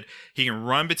Tag said, he can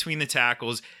run between the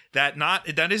tackles.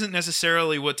 That isn't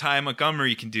necessarily what Ty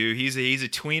Montgomery can do. He's a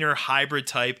tweener hybrid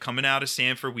type coming out of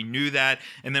Stanford. We knew that,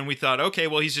 and then we thought, okay,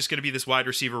 well, he's just going to be this wide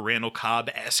receiver Randall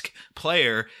Cobb-esque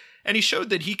player. And he showed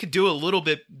that he could do a little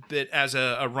bit as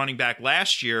a running back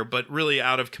last year, but really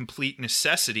out of complete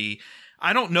necessity.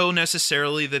 I don't know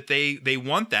necessarily that they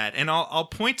want that. And I'll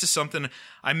point to something.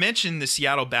 I mentioned the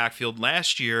Seattle backfield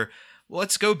last year.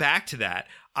 Let's go back to that.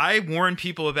 I warned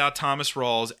people about Thomas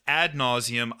Rawls ad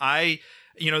nauseum.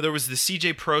 There was the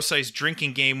CJ Procise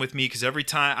drinking game with me because every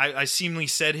time I seemingly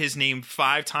said his name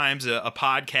 5 times a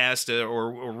podcast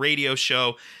or a radio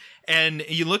show. And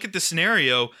you look at the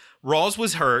scenario, Rawls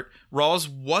was hurt. Rawls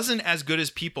wasn't as good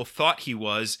as people thought he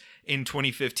was in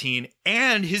 2015,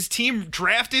 and his team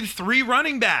drafted 3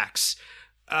 running backs.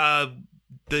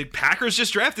 The Packers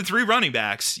just drafted 3 running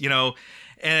backs,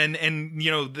 and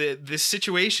this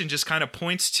situation just kind of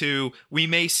points to we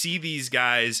may see these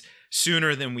guys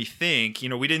sooner than we think.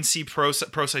 We didn't see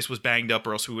Procise was banged up,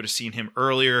 or else we would have seen him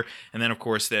earlier. And then, of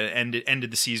course, the ended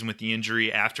the season with the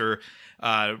injury after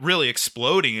really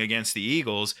exploding against the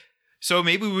Eagles. So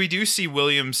maybe we do see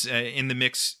Williams in the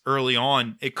mix early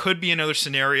on. It could be another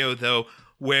scenario, though,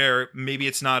 where maybe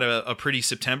it's not a pretty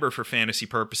September for fantasy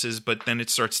purposes, but then it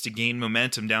starts to gain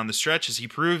momentum down the stretch as he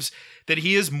proves that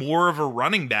he is more of a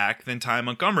running back than Ty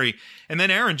Montgomery. And then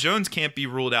Aaron Jones can't be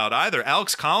ruled out either.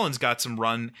 Alex Collins got some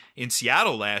run in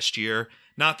Seattle last year.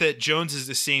 Not that Jones is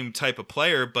the same type of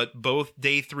player, but both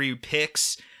day 3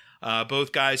 picks.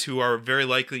 Both guys who are very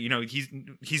likely,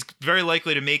 he's very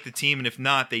likely to make the team, and if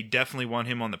not, they definitely want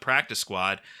him on the practice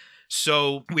squad.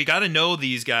 So we got to know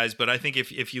these guys, but I think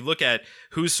if you look at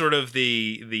who's sort of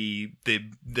the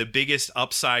biggest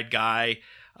upside guy,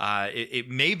 it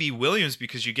may be Williams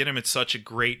because you get him at such a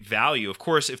great value. Of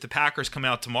course, if the Packers come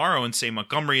out tomorrow and say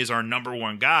Montgomery is our number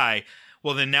 1 guy,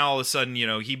 well, then now all of a sudden,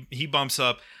 he bumps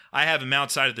up. I have him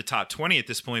outside of the top 20 at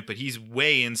this point, but he's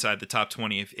way inside the top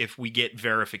 20 if we get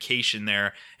verification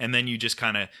there. And then you just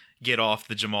kind of get off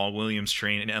the Jamal Williams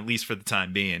train, at least for the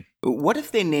time being. What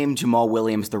if they name Jamal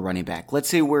Williams the running back? Let's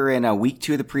say we're in week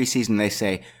 2 of the preseason and they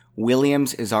say,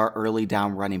 Williams is our early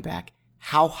down running back.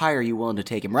 How high are you willing to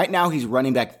take him? Right now, he's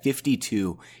running back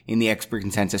 52 in the expert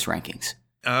consensus rankings.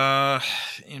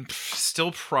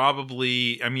 Still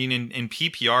probably, I mean, in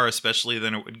PPR especially,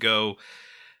 then it would go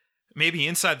maybe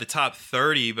inside the top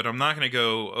 30, but I'm not going to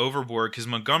go overboard because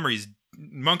Montgomery's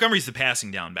the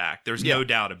passing down back. There's no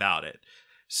doubt about it.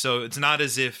 So it's not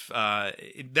as if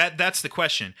that's the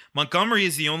question. Montgomery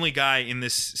is the only guy in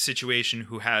this situation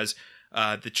who has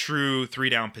the true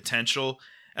 3-down potential,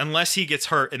 unless he gets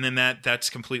hurt, and then that's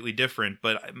completely different.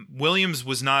 But Williams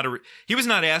was not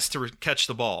asked to catch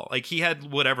the ball. Like, he had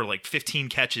 15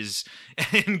 catches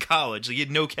in college. Like, he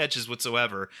had no catches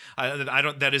whatsoever.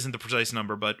 That isn't the precise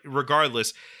number, but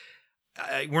regardless,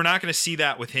 we're not going to see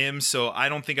that with him. So I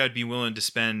don't think I'd be willing to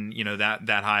spend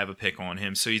that high of a pick on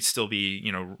him. So he'd still be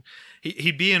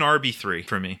he'd be an RB3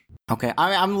 for me. Okay,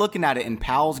 I'm looking at it, and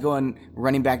Powell's going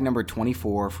running back number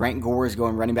 24. Frank Gore is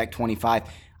going running back 25.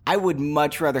 I would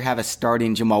much rather have a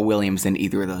starting Jamal Williams than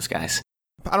either of those guys.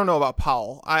 I don't know about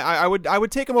Powell. I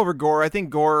would take him over Gore. I think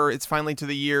Gore, it's finally to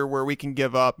the year where we can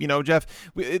give up. Jeff,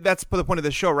 that's the point of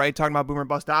the show, right? Talking about boom or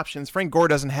bust options. Frank Gore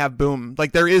doesn't have boom.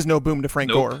 Like, there is no boom to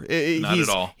Frank Gore. Not at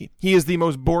all. He is the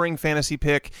most boring fantasy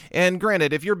pick. And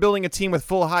granted, if you're building a team with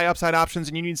full high upside options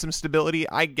and you need some stability,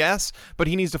 I guess, but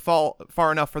he needs to fall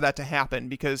far enough for that to happen,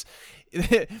 because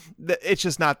it's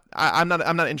just not. I'm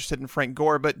not interested in Frank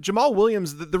Gore, but Jamal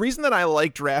Williams. The reason that I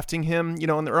like drafting him,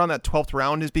 around that 12th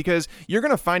round, is because you're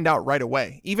going to find out right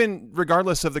away, even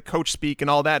regardless of the coach speak and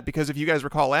all that. Because if you guys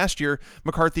recall last year,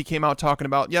 McCarthy came out talking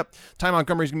about, Ty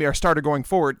Montgomery's going to be our starter going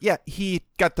forward. Yeah, he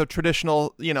got the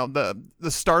traditional, the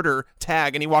starter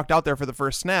tag, and he walked out there for the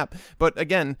first snap. But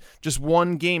again, just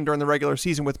one game during the regular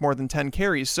season with more than 10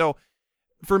 carries. So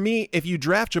for me, if you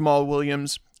draft Jamal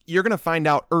Williams, you're going to find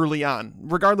out early on,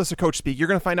 regardless of coach speak. You're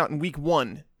going to find out in week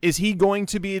 1. Is he going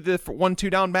to be the 1-2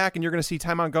 down back, and you're going to see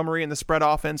Ty Montgomery in the spread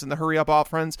offense and the hurry up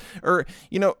offense? Or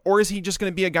is he just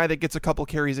going to be a guy that gets a couple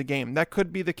carries a game? That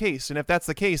could be the case. And if that's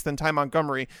the case, then Ty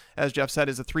Montgomery, as Jeff said,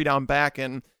 is a 3-down back,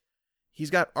 and he's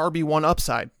got RB1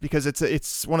 upside because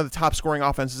it's one of the top scoring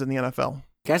offenses in the NFL.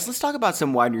 Guys, let's talk about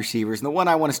some wide receivers. And the one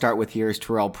I want to start with here is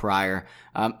Terrell Pryor.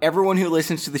 Everyone who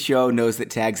listens to the show knows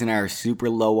that Tags and I are super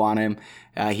low on him.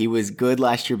 He was good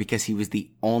last year because he was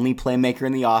the only playmaker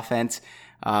in the offense.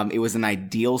 It was an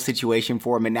ideal situation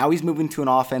for him. And now he's moving to an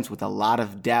offense with a lot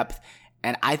of depth.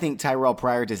 And I think Terrell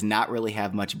Pryor does not really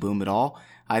have much boom at all.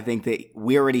 I think that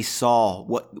we already saw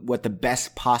what the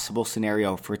best possible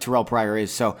scenario for Terrell Pryor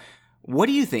is. So what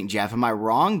do you think, Jeff? Am I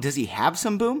wrong? Does he have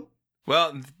some boom?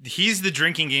 Well, he's the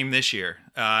drinking game this year.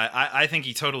 I think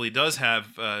he totally does have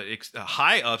a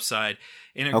high upside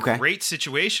in a great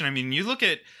situation. I mean, you look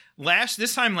at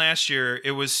this time last year,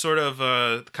 it was sort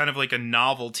of kind of like a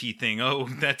novelty thing. Oh,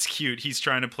 that's cute. He's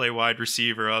trying to play wide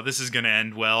receiver. Oh, this is going to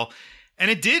end well. And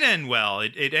it did end well.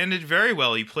 It ended very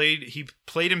well. He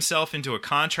played himself into a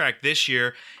contract this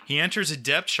year. He enters a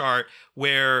depth chart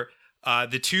where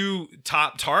the two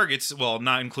top targets, well,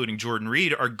 not including Jordan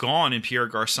Reed, are gone in Pierre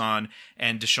Garçon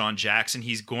and Deshaun Jackson.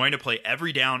 He's going to play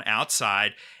every down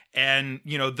outside. And,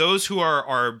 those who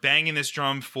are banging this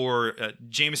drum for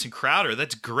Jamison Crowder,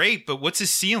 that's great, but what's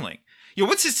his ceiling?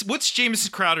 What's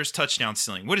Jamison Crowder's touchdown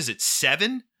ceiling? What is it,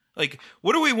 7? Like,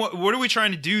 what are we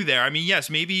trying to do there? I mean, yes,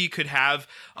 maybe you could have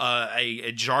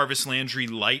a Jarvis Landry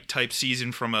light type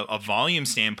season from a volume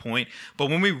standpoint, but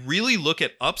when we really look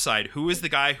at upside, who is the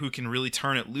guy who can really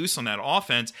turn it loose on that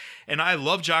offense? And I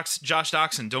love Josh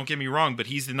Doxson, don't get me wrong, but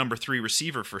he's the number 3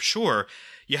 receiver for sure.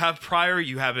 You have Pryor,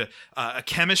 you have a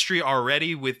chemistry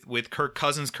already with Kirk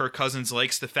Cousins. Kirk Cousins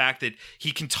likes the fact that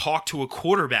he can talk to a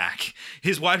quarterback.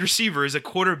 His wide receiver is a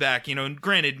quarterback, and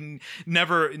granted,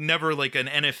 never like an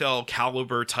NFL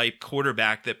caliber type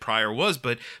quarterback that Pryor was,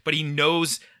 but he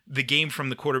knows the game from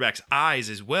the quarterback's eyes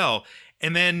as well.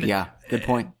 And then, yeah, good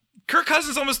point. Kirk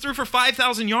Cousins almost threw for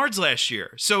 5,000 yards last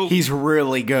year. So he's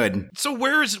really good. So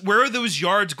where are those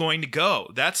yards going to go?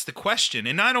 That's the question.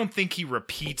 And I don't think he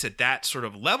repeats at that sort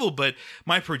of level, but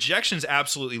my projections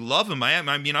absolutely love him.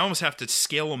 I mean, I almost have to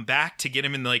scale him back to get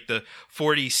him in like the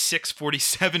 4,600,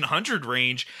 4,700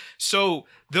 range. So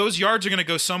those yards are going to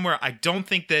go somewhere. I don't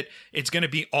think that it's going to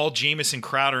be all Jamison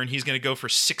Crowder and he's going to go for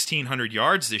 1,600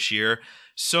 yards this year.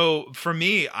 So for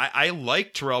me, I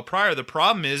like Terrell Pryor. The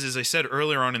problem is, as I said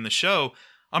earlier on in the show,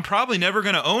 I'm probably never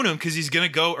going to own him because he's going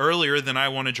to go earlier than I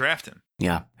want to draft him.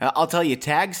 Yeah. I'll tell you,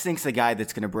 Tags thinks the guy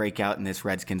that's going to break out in this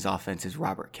Redskins offense is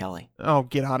Robert Kelly. Oh,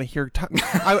 get out of here.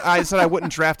 I said I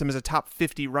wouldn't draft him as a top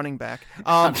 50 running back.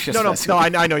 No,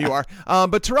 I know you are.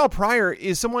 But Terrell Pryor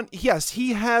is someone, yes,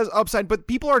 he has upside, but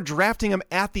people are drafting him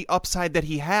at the upside that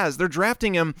he has. They're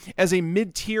drafting him as a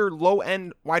mid-tier,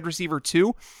 low-end wide receiver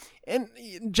too. And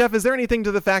Jeff, is there anything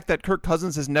to the fact that Kirk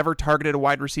Cousins has never targeted a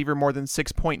wide receiver more than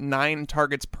 6.9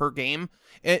 targets per game?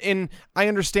 And I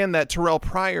understand that Terrell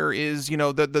Pryor is,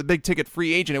 the big ticket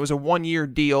free agent. It was a 1-year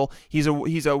deal. He's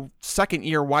a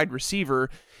second-year wide receiver.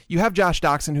 You have Josh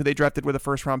Doxson, who they drafted with a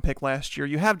first-round pick last year.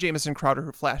 You have Jamison Crowder,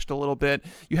 who flashed a little bit.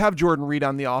 You have Jordan Reed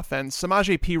on the offense.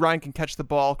 Samaje Perine can catch the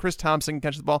ball. Chris Thompson can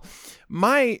catch the ball.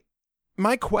 My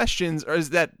questions is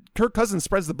that Kirk Cousins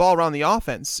spreads the ball around the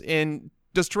offense, and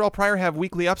does Terrell Pryor have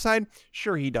weekly upside?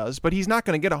 Sure he does, but he's not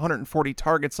going to get 140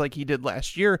 targets like he did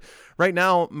last year. Right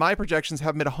now, my projections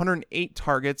have him at 108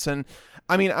 targets, and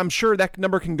I mean, I'm sure that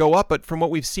number can go up, but from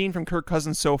what we've seen from Kirk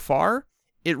Cousins so far,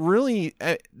 it really,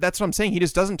 that's what I'm saying. He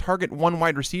just doesn't target one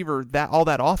wide receiver all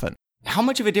that often. How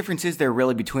much of a difference is there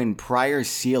really between Pryor's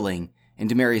ceiling and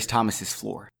Demaryius Thomas's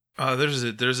floor?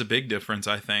 There's a big difference,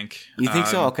 I think. You think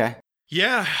so? Okay.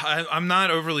 Yeah, I'm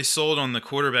not overly sold on the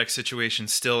quarterback situation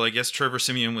still. I guess Trevor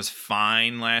Siemian was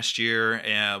fine last year.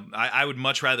 I would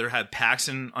much rather have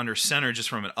Paxton under center just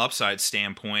from an upside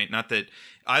standpoint. Not that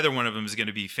either one of them is going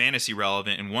to be fantasy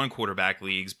relevant in one quarterback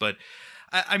leagues, but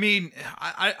I mean,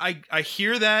 I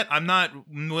hear that. I'm not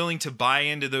willing to buy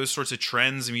into those sorts of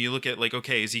trends. I mean, you look at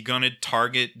okay, is he going to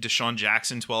target Deshaun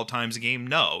Jackson 12 times a game?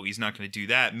 No, he's not going to do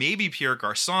that. Maybe Pierre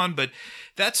Garçon, but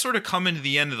that's sort of coming to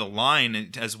the end of the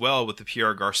line as well with the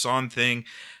Pierre Garçon thing.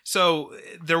 So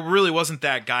there really wasn't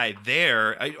that guy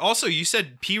there. Also, you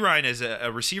said Perine as a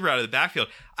receiver out of the backfield.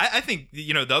 I think,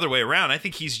 the other way around. I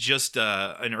think he's just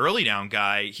an early down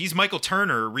guy. He's Michael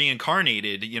Turner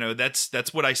reincarnated.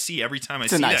 That's what I see every time I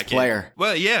see that kid. It's a nice player.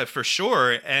 Well, yeah, for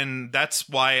sure. And that's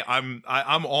why I'm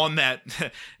on that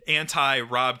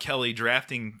anti-Rob Kelly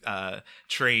drafting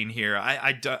train here.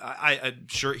 I'm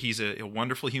sure he's a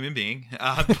wonderful human being,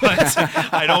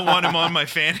 but I don't want him on my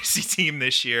fantasy team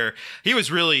this year.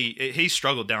 He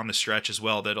struggled down the stretch as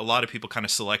well, that a lot of people kind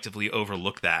of selectively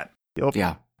overlook that. Yep.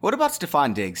 Yeah. What about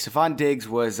Stephon Diggs? Stephon Diggs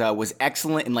was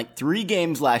excellent in 3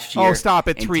 games last year. Oh, stop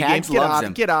it. 3 games. Get out of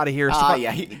here. Get out of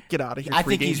here. I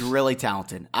think he's really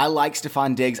talented. I like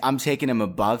Stephon Diggs. I'm taking him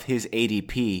above his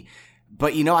ADP.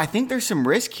 But, I think there's some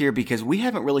risk here because we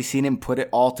haven't really seen him put it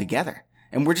all together.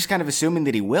 And we're just kind of assuming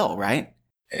that he will, right?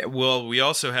 Well, we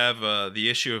also have the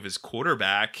issue of his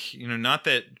quarterback. Not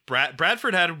that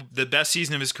Bradford had the best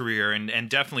season of his career, and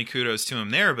definitely kudos to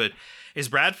him there, but is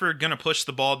Bradford going to push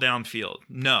the ball downfield?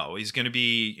 No, he's going to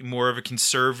be more of a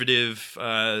conservative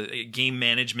game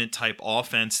management type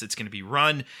offense that's going to be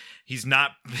run. He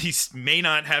may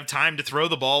not have time to throw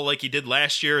the ball like he did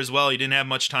last year as well. He didn't have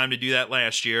much time to do that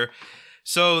last year.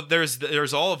 So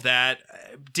there's all of that.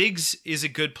 Diggs is a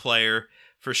good player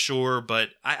for sure, but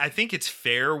I think it's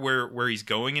fair where he's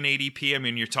going in ADP. I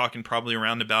mean, you're talking probably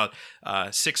around about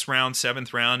 6th round,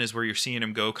 7th round is where you're seeing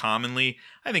him go commonly.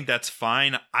 I think that's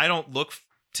fine. I don't look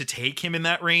to take him in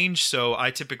that range, so I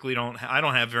typically don't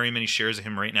have very many shares of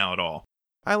him right now at all.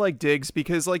 I like Diggs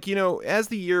because, as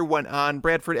the year went on,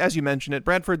 Bradford, as you mentioned it,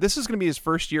 this is going to be his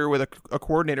first year with a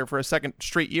coordinator for a second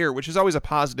straight year, which is always a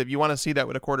positive. You want to see that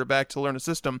with a quarterback to learn a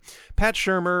system. Pat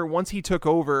Shurmur, once he took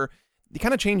over, he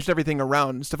kind of changed everything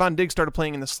around. Stephon Diggs started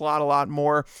playing in the slot a lot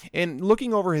more. And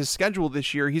looking over his schedule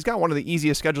this year, he's got one of the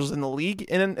easiest schedules in the league.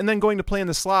 And then going to play in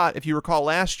the slot, if you recall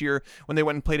last year when they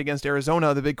went and played against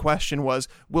Arizona, the big question was,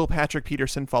 will Patrick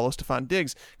Peterson follow Stephon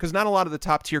Diggs? Because not a lot of the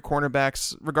top-tier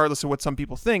cornerbacks, regardless of what some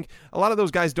people think, a lot of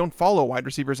those guys don't follow wide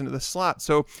receivers into the slot.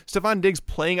 So Stephon Diggs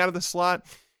playing out of the slot,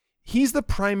 he's the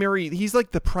primary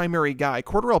guy.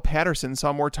 Cordarrelle Patterson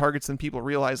saw more targets than people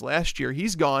realized last year.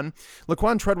 He's gone.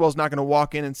 Laquan Treadwell's not going to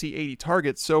walk in and see 80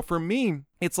 targets. So for me,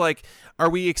 it's are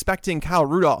we expecting Kyle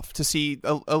Rudolph to see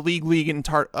a league in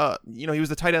he was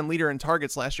the tight end leader in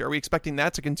targets last year. Are we expecting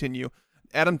that to continue?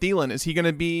 Adam Thielen, is he going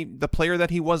to be the player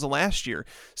that he was last year?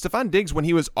 Stephon Diggs, when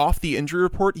he was off the injury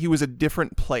report, he was a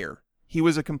different player. He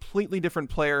was a completely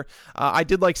different player. I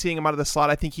did like seeing him out of the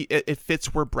slot. I think it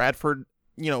fits where Bradford,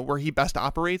 where he best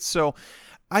operates. So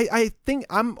I think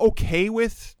I'm okay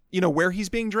with, where he's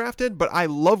being drafted, but I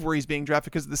love where he's being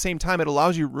drafted because at the same time, it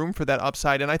allows you room for that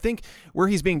upside. And I think where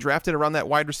he's being drafted around that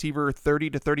wide receiver 30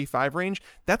 to 35 range,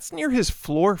 that's near his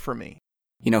floor for me.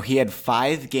 He had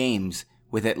 5 games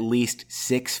with at least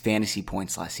 6 fantasy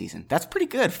points last season. That's pretty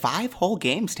good. 5 whole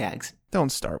games, Tags. Don't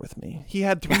start with me. He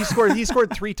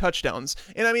scored 3 touchdowns.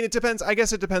 And I mean, it depends. I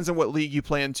guess it depends on what league you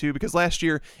play in too, because last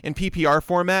year in PPR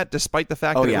format, despite the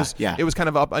fact that it was kind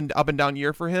of up and down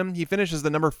year for him, he finishes the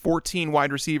number 14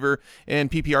 wide receiver in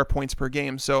PPR points per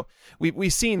game. So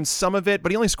we've seen some of it,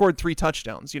 but he only scored 3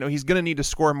 touchdowns. He's going to need to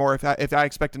score more if I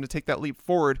expect him to take that leap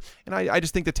forward. And I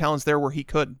just think the talent's there where he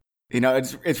could.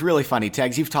 It's really funny,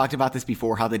 Tags. You've talked about this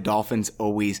before, how the Dolphins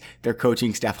their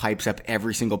coaching staff hypes up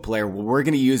every single player. Well, we're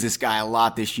going to use this guy a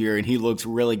lot this year, and he looks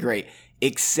really great,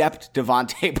 except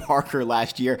Devontae Parker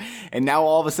last year. And now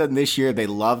all of a sudden this year, they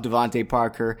love Devontae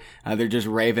Parker. They're just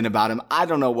raving about him. I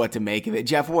don't know what to make of it.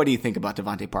 Jeff, what do you think about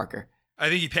Devontae Parker? I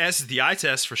think he passes the eye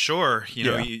test for sure. He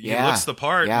looks the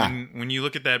part. When you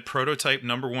look at that prototype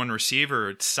number 1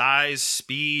 receiver, it's size,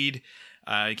 speed.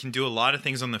 He can do a lot of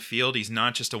things on the field. He's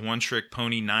not just a one-trick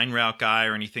pony 9-route guy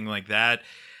or anything like that.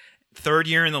 3rd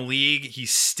year in the league.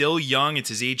 He's still young. It's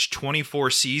his age 24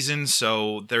 season,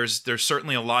 so there's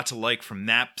certainly a lot to like from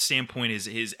that standpoint.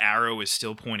 His arrow is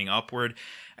still pointing upward.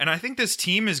 And I think this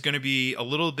team is going to be a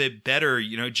little bit better.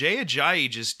 Jay Ajayi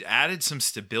just added some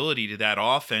stability to that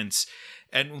offense.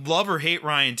 And love or hate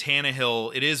Ryan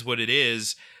Tannehill, it is what it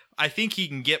is. I think he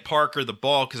can get Parker the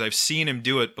ball because I've seen him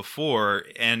do it before.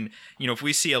 And, if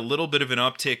we see a little bit of an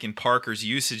uptick in Parker's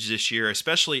usage this year,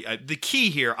 especially the key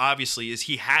here, obviously, is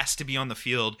he has to be on the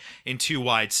field in 2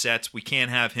 wide sets. We can't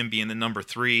have him be in the number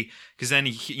 3 because then,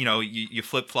 you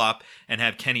flip-flop and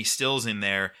have Kenny Stills in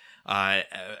there.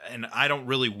 And I don't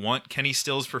really want Kenny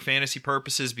Stills for fantasy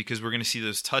purposes because we're going to see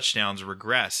those touchdowns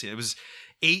regress. It was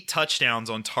 8 touchdowns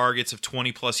on targets of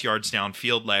 20-plus yards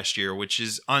downfield last year, which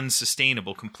is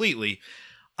unsustainable completely.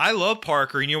 I love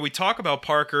Parker. We talk about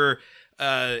Parker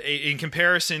in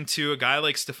comparison to a guy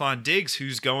like Stephon Diggs,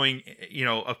 who's going,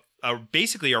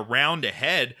 basically a round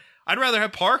ahead. I'd rather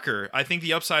have Parker. I think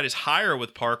the upside is higher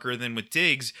with Parker than with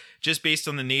Diggs, just based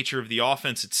on the nature of the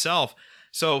offense itself.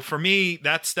 So for me,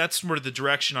 that's sort of the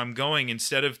direction I'm going.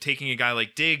 Instead of taking a guy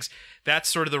like Diggs, that's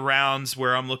sort of the rounds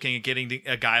where I'm looking at getting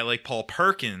a guy like Paul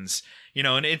Perkins.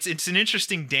 And it's an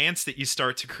interesting dance that you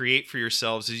start to create for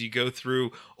yourselves as you go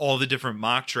through all the different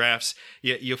mock drafts.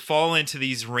 You fall into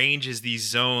these ranges, these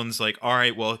zones, like, all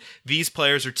right, well, these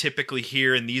players are typically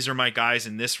here, and these are my guys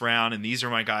in this round, and these are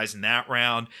my guys in that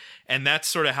round. And that's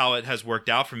sort of how it has worked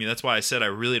out for me. That's why I said I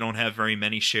really don't have very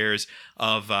many shares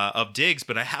of Diggs,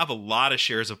 but I have a lot of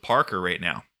shares of Parker right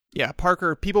now. Yeah,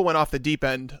 Parker, people went off the deep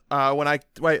end when I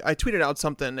tweeted out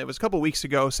something, it was a couple weeks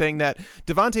ago, saying that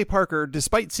Devontae Parker,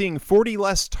 despite seeing 40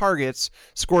 less targets,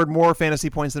 scored more fantasy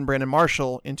points than Brandon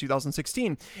Marshall in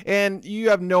 2016. And you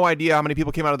have no idea how many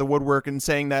people came out of the woodwork and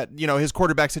saying that, his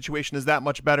quarterback situation is that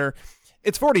much better.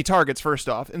 It's 40 targets, first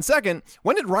off. And second,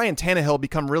 when did Ryan Tannehill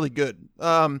become really good?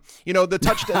 The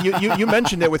touchdown, you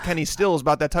mentioned it with Kenny Stills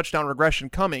about that touchdown regression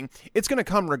coming. It's going to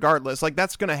come regardless. Like,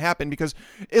 that's going to happen because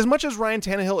as much as Ryan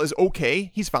Tannehill is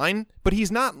okay, he's fine, but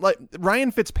he's not like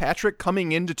Ryan Fitzpatrick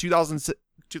coming into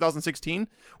 2016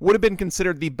 would have been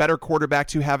considered the better quarterback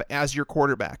to have as your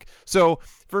quarterback. So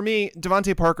for me,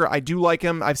 Devontae Parker, I do like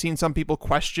him. I've seen some people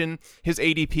question his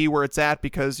ADP where it's at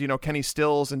because, Kenny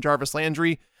Stills and Jarvis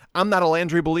Landry. I'm not a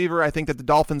Landry believer. I think that the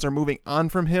Dolphins are moving on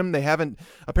from him. They haven't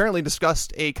apparently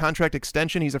discussed a contract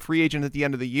extension. He's a free agent at the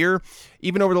end of the year.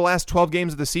 Even over the last 12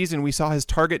 games of the season, we saw his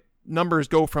target numbers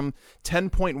go from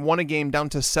 10.1 a game down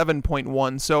to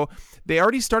 7.1. So they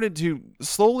already started to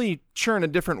slowly churn a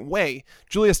different way.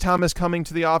 Julius Thomas coming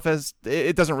to the office,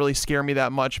 it doesn't really scare me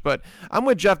that much, but I'm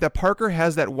with Jeff that Parker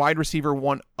has that wide receiver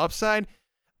 1 upside.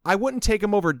 I wouldn't take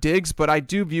him over Diggs, but I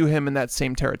do view him in that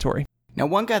same territory. Now,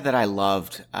 one guy that I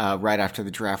loved right after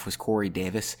the draft was Corey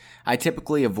Davis. I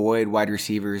typically avoid wide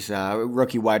receivers,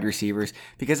 rookie wide receivers,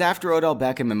 because after Odell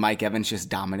Beckham and Mike Evans just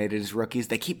dominated as rookies,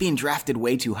 they keep being drafted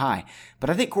way too high. But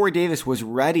I think Corey Davis was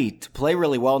ready to play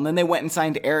really well, and then they went and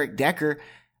signed Eric Decker.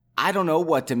 I don't know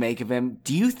what to make of him.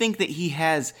 Do you think that he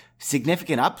has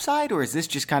significant upside, or is this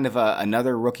just kind of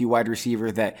another rookie wide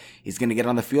receiver that is going to get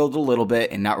on the field a little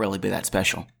bit and not really be that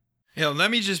special?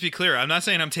 Let me just be clear. I'm not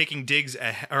saying I'm taking Diggs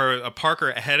or a Parker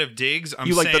ahead of Diggs.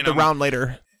 You like the round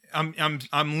later.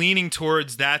 I'm leaning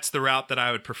towards that's the route that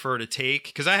I would prefer to take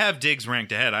because I have Diggs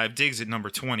ranked ahead. I have Diggs at number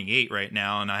 28 right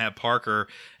now, and I have Parker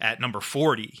at number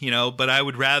 40. But I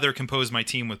would rather compose my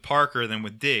team with Parker than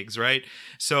with Diggs, right?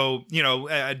 So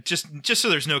just so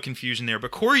there's no confusion there.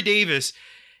 But Corey Davis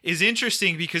is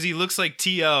interesting because he looks like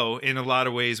T.O. in a lot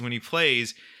of ways when he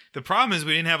plays. The problem is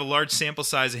we didn't have a large sample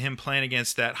size of him playing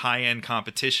against that high-end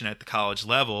competition at the college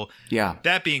level. Yeah.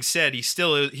 That being said,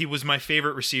 he was my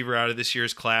favorite receiver out of this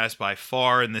year's class by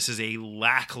far, and this is a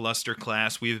lackluster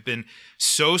class. We've been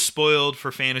so spoiled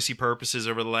for fantasy purposes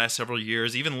over the last several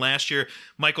years. Even last year,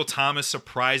 Michael Thomas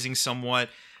surprising somewhat.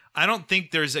 I don't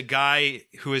think there's a guy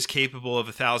who is capable of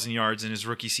 1,000 yards in his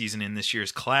rookie season in this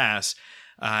year's class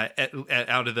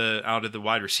out of the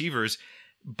wide receivers.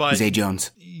 But Zay Jones.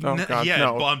 Oh, God,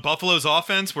 no. On Buffalo's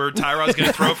offense, where Tyrod's going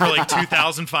to throw for like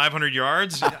 2,500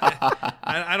 yards,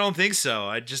 I don't think so.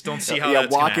 I just don't see how. Yeah,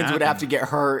 that's Watkins would have to get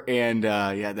hurt, and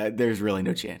there's really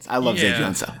no chance. I love Zay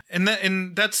Jones though,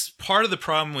 and that's part of the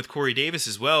problem with Corey Davis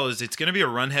as well. Is it's going to be a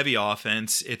run heavy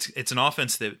offense. It's an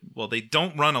offense that they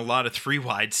don't run a lot of 3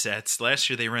 wide sets.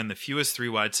 Last year they ran the fewest 3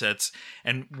 wide sets,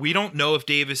 and we don't know if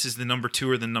Davis is the number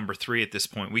 2 or the number 3 at this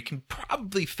point. We can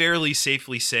probably fairly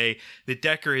safely say that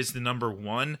Decker is the number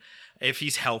 1 if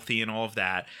he's healthy and all of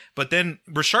that. But then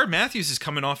Rashard Matthews is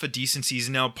coming off a decent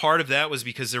season. Now, part of that was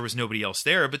because there was nobody else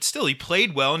there, but still he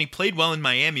played well, and he played well in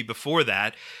Miami before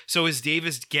that. So is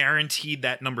Davis guaranteed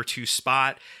that number 2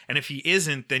 spot? And if he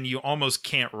isn't, then you almost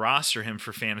can't roster him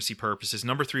for fantasy purposes.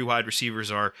 Number 3 wide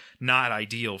receivers are not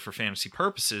ideal for fantasy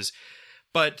purposes.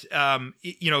 But,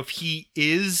 if he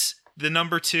is the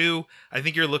number 2, I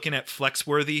think you're looking at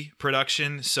flex-worthy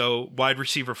production. So wide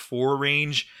receiver 4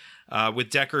 range, with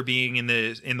Decker being in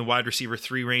the wide receiver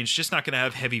 3 range, just not going to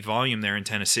have heavy volume there in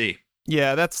Tennessee.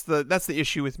 Yeah, that's the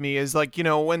issue with me is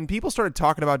when people started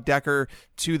talking about Decker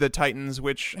to the Titans,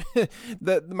 which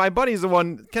my buddy's the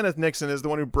one, Kenneth Nixon is the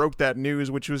one who broke that news,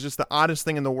 which was just the oddest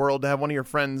thing in the world to have one of your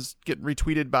friends get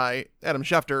retweeted by Adam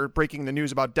Schefter breaking the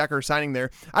news about Decker signing there.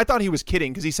 I thought he was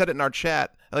kidding because he said it in our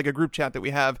chat, like a group chat that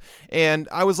we have. And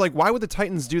I was like, why would the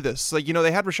Titans do this? They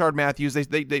had Rashard Matthews.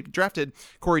 They drafted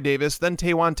Corey Davis. Then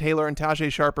Taywan Taylor and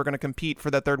Tajay Sharp are going to compete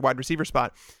for that 3rd wide receiver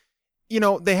spot.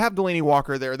 They have Delaney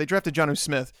Walker there. They drafted Jonnu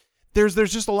Smith. There's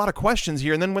just a lot of questions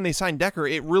here. And then when they signed Decker,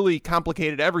 it really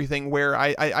complicated everything where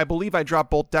I believe I dropped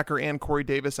both Decker and Corey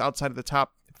Davis outside of the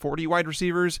top 40 wide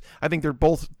receivers. I think they're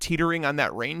both teetering on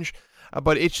that range.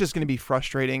 But it's just going to be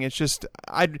frustrating. It's just,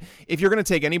 if you're going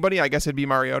to take anybody, I guess it'd be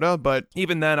Mariota. But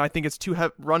even then, I think it's too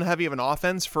run heavy of an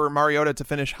offense for Mariota to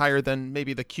finish higher than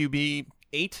maybe the QB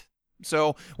 8.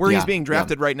 So where he's being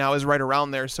drafted right now is right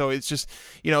around there. So it's just,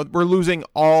 we're losing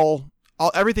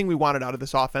everything we wanted out of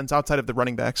this offense outside of the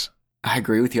running backs. I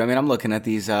agree with you. I mean, I'm looking at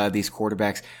these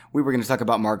quarterbacks. We were going to talk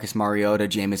about Marcus Mariota,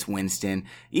 Jameis Winston,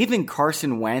 even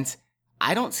Carson Wentz.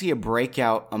 I don't see a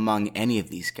breakout among any of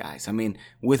these guys. I mean,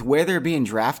 with where they're being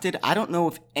drafted, I don't know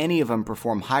if any of them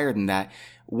perform higher than that.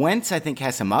 Wentz, I think,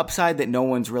 has some upside that no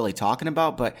one's really talking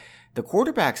about, but the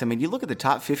quarterbacks, I mean, you look at the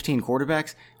top 15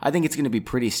 quarterbacks, I think it's going to be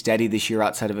pretty steady this year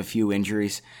outside of a few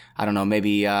injuries. I don't know,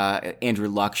 maybe Andrew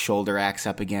Luck's shoulder acts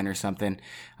up again or something,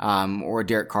 or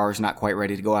Derek Carr's not quite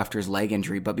ready to go after his leg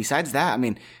injury. But besides that, I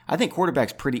mean, I think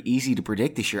quarterback's pretty easy to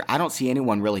predict this year. I don't see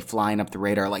anyone really flying up the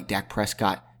radar like Dak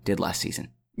Prescott did last season.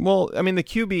 Well, I mean, the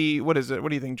QB, what is it? What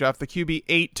do you think, Jeff? The QB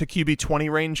 8 to QB 20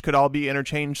 range could all be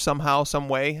interchanged somehow, some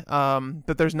way.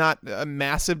 But there's not a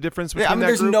massive difference between that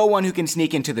there's group. No one who can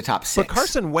sneak into the top 6. But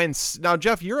Carson Wentz, now,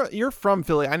 Jeff, you're from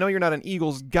Philly. I know you're not an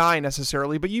Eagles guy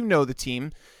necessarily, but you know the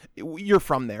team. You're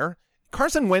from there.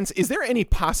 Carson Wentz, is there any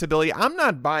possibility? I'm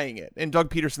not buying it in Doug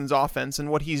Peterson's offense and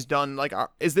what he's done.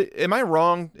 Am I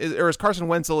wrong? Or is Carson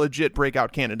Wentz a legit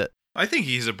breakout candidate? I think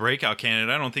he's a breakout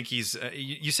candidate. I don't think he's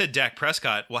you said Dak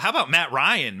Prescott. Well, how about Matt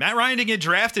Ryan? Matt Ryan didn't get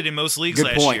drafted in most leagues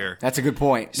last year. That's a good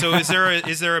point. So is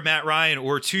there a Matt Ryan,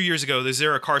 or 2 years ago, is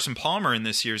there a Carson Palmer in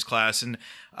this year's class? And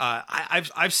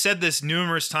I've said this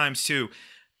numerous times too.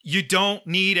 You don't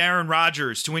need Aaron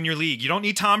Rodgers to win your league. You don't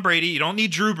need Tom Brady. You don't need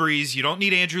Drew Brees. You don't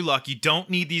need Andrew Luck. You don't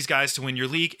need these guys to win your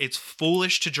league. It's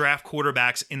foolish to draft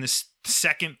quarterbacks in the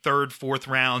 2nd, 3rd, 4th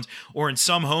round, or in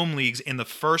some home leagues in the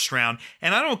 1st round.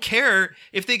 And I don't care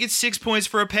if they get 6 points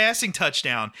for a passing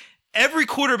touchdown. Every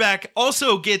quarterback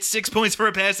also gets 6 points for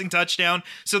a passing touchdown,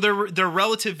 so their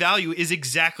relative value is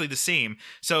exactly the same.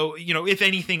 So, if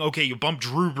anything, okay, you bump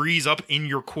Drew Brees up in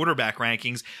your quarterback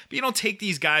rankings, but you don't take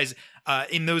these guys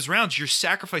in those rounds. You're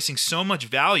sacrificing so much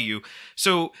value.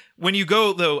 So when you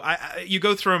go, though, you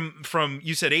go from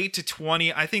you said 8 to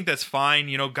 20. I think that's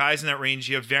fine. Guys in that range,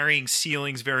 you have varying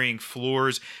ceilings, varying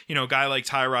floors. A guy like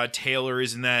Tyrod Taylor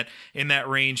is in that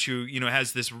range who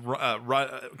has this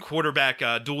quarterback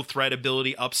dual threat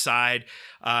ability upside.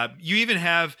 You even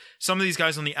have some of these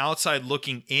guys on the outside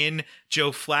looking in.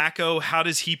 Joe Flacco, how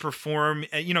does he perform?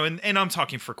 And I'm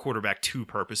talking for quarterback 2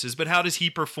 purposes, but how does he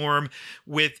perform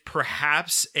with perhaps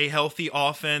perhaps a healthy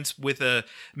offense with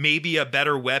maybe a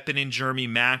better weapon in Jeremy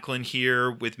Maclin here,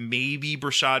 with maybe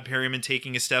Brashad Perryman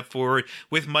taking a step forward,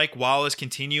 with Mike Wallace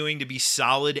continuing to be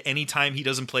solid anytime he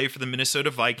doesn't play for the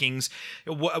Minnesota Vikings.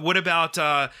 What about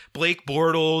Blake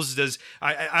Bortles?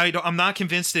 I'm not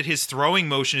convinced that his throwing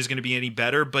motion is going to be any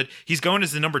better, but he's going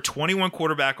as the number 21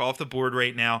 quarterback off the board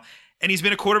right now. And he's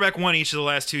been a quarterback one each of the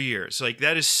last 2 years. Like,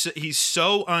 that is, he's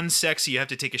so unsexy. You have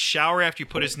to take a shower after you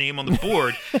put his name on the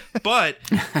board. But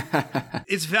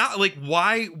it's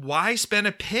why spend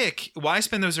a pick? Why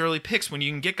spend those early picks when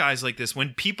you can get guys like this?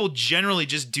 When people generally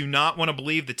just do not want to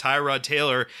believe that Tyrod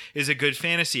Taylor is a good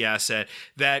fantasy asset,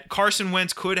 that Carson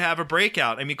Wentz could have a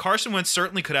breakout. I mean, Carson Wentz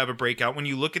certainly could have a breakout when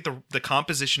you look at the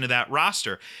composition of that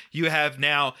roster. You have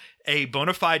now a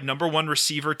bona fide number one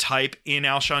receiver type in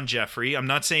Alshon Jeffrey. I'm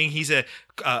not saying he's a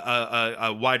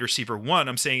wide receiver one.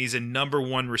 I'm saying he's a number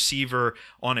one receiver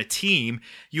on a team.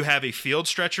 You have a field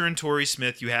stretcher in Torrey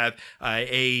Smith. You have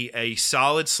a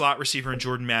solid slot receiver in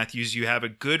Jordan Matthews. You have a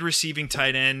good receiving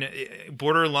tight end,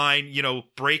 borderline,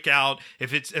 breakout.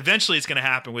 If it's eventually it's going to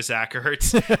happen with Zach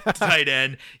Ertz, tight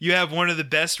end. You have one of the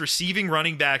best receiving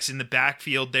running backs in the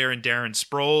backfield there in Darren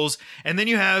Sproles. And then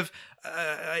you have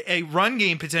a run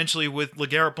game potentially with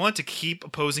LeGarrette Blount to keep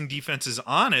opposing defenses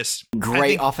honest.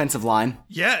 Great offensive line.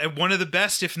 Yeah, one of the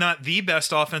best, if not the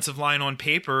best offensive line on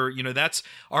paper. That's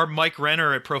our Mike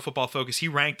Renner at Pro Football Focus. He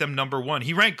ranked them number one.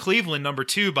 He ranked Cleveland number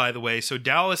two, by the way. So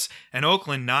Dallas and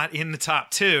Oakland not in the top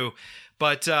two.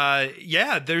 But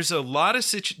there's a lot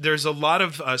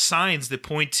of signs that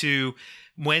point to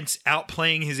Wentz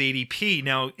outplaying his ADP.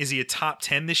 Now, is he a top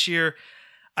 10 this year?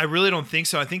 I really don't think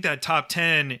so. I think that top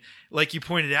 10, like you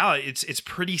pointed out, it's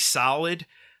pretty solid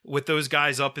with those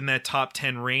guys up in that top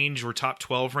 10 range or top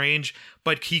 12 range,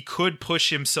 but he could push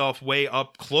himself way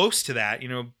up close to that,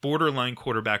 borderline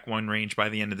quarterback one range by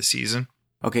the end of the season.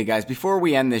 Okay, guys, before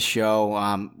we end this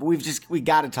show, we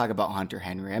got to talk about Hunter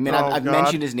Henry. I mean, I've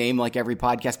mentioned his name like every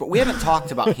podcast, but we haven't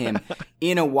talked about him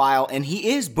in a while, and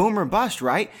he is boomer bust,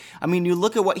 right? I mean, you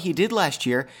look at what he did last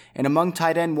year, and among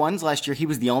tight end ones last year, he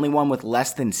was the only one with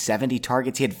less than 70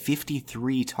 targets. He had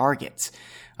 53 targets.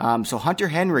 So Hunter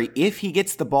Henry, if he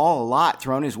gets the ball a lot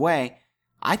thrown his way,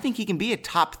 I think he can be a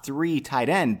top 3 tight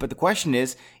end. But the question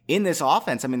is, in this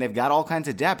offense, I mean, they've got all kinds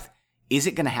of depth. Is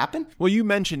it going to happen? Well, you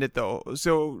mentioned it, though.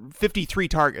 So 53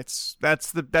 targets.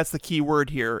 That's the key word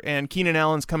here. And Keenan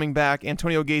Allen's coming back.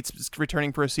 Antonio Gates is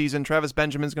returning for a season. Travis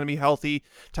Benjamin's going to be healthy.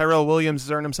 Tyrell Williams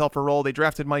has earned himself a role. They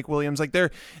drafted Mike Williams.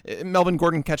 Melvin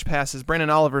Gordon catch passes. Brandon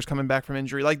Oliver's coming back from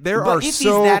injury. But if he's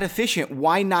that efficient,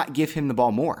 why not give him the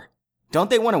ball more? Don't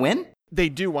they want to win? They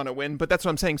do want to win, but that's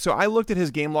what I'm saying. So I looked at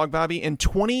his game log, Bobby, and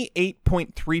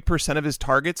 28.3% of his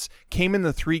targets came in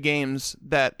the 3 games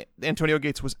that Antonio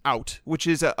Gates was out, which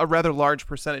is a rather large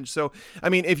percentage. So, I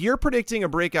mean, if you're predicting a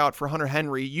breakout for Hunter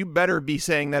Henry, you better be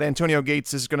saying that Antonio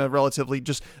Gates is going to relatively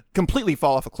just completely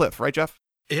fall off a cliff, right, Jeff?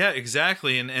 Yeah,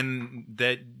 exactly. And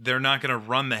that they're not going to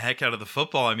run the heck out of the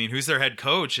football. I mean, who's their head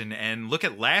coach? And look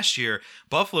at last year,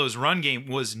 Buffalo's run game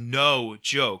was no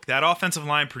joke. That offensive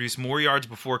line produced more yards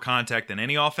before contact than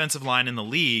any offensive line in the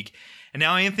league. And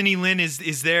now Anthony Lynn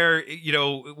is there,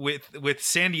 with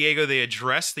San Diego, they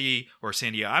address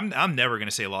San Diego. I'm never going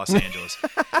to say Los Angeles.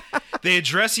 They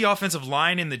address the offensive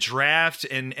line in the draft,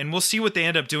 and we'll see what they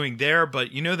end up doing there. But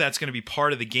that's going to be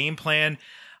part of the game plan.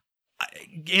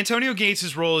 Antonio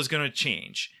Gates' role is going to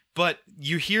change, but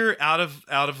you hear out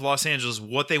of Los Angeles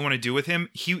what they want to do with him.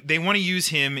 They want to use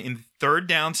him in third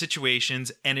down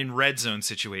situations and in red zone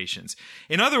situations.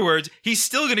 In other words, he's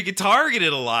still going to get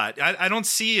targeted a lot. I don't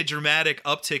see a dramatic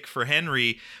uptick for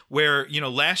Henry where,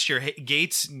 last year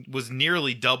Gates was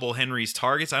nearly double Henry's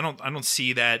targets. I don't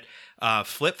see that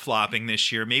flip-flopping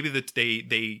this year. Maybe that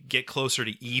they get closer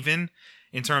to even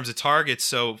in terms of targets.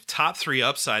 So top 3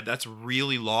 upside, that's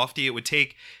really lofty. It would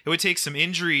take some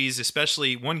injuries,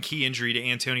 especially one key injury to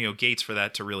Antonio Gates, for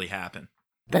that to really happen.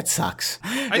 That sucks.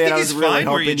 I think he's fine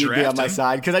where you draft him. Be on my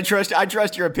side because I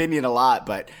trust your opinion a lot,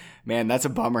 but man, that's a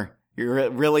bummer. You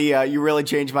really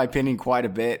changed my opinion quite a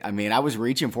bit. I mean, I was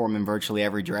reaching for him in virtually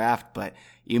every draft, but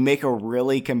you make a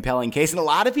really compelling case, and a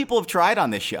lot of people have tried on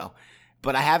this show,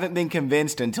 but I haven't been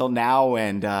convinced until now,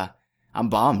 and I'm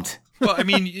bummed. Well, I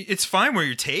mean, it's fine where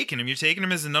you're taking him. You're taking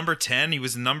him as the number 10. He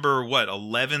was number,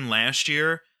 11 last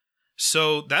year.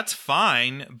 So that's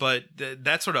fine, but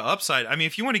that sort of upside. I mean,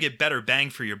 if you want to get better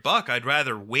bang for your buck, I'd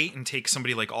rather wait and take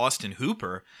somebody like Austin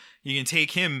Hooper. You can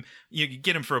take him, you can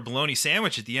get him for a bologna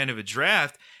sandwich at the end of a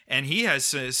draft, and he has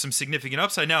some significant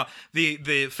upside. Now,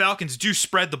 the Falcons do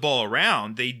spread the ball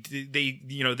around. They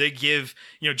give,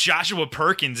 Joshua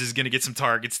Perkins is going to get some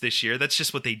targets this year. That's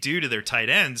just what they do to their tight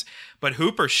ends. But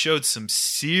Hooper showed some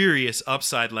serious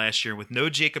upside last year with no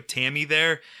Jacob Tamme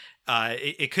there.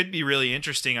 It could be really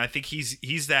interesting. I think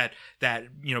he's that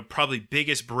probably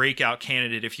biggest breakout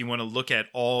candidate if you want to look at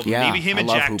all. Yeah, maybe him and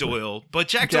Jack Hooper. Doyle, but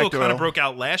Jack Doyle kind of broke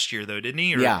out last year though, didn't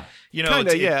he? Or,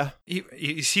 Kinda, yeah.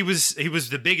 He was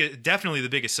definitely the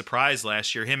biggest surprise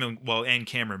last year. Him and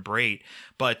Cameron Brate.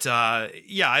 But do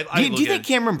you think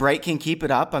Cameron Brate can keep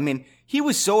it up? I mean, he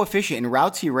was so efficient in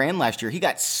routes he ran last year. He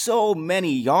got so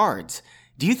many yards.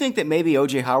 Do you think that maybe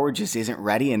O.J. Howard just isn't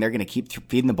ready and they're going to keep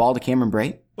feeding the ball to Cameron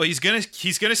Brate? Well, he's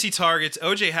gonna see targets.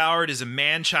 O.J. Howard is a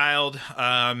man-child,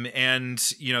 and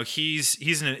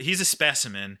he's a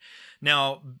specimen.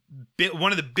 Now,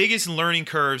 one of the biggest learning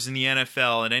curves in the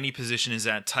NFL at any position is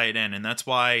at tight end, and that's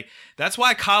why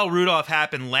Kyle Rudolph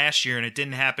happened last year and it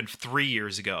didn't happen 3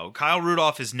 years ago. Kyle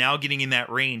Rudolph is now getting in that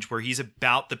range where he's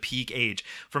about the peak age.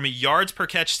 From a yards per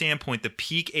catch standpoint, the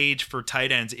peak age for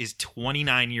tight ends is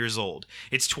 29 years old.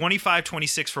 It's 25,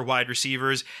 26 for wide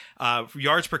receivers.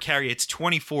 Yards per carry, it's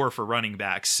 24 for running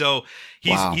backs. So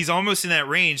he's almost in that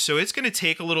range. So it's going to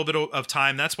take a little bit of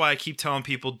time. That's why I keep telling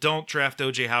people, don't draft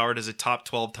O.J. Howard as a top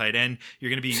 12 tight end. You're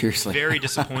going to be very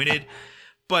disappointed.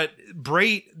 But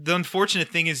Brate, the unfortunate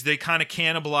thing is they kind of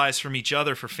cannibalize from each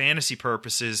other for fantasy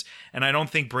purposes, and I don't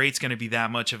think Brate's going to be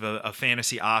that much of a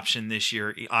fantasy option this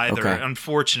year either,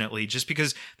 unfortunately, just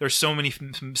because there's so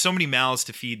many mouths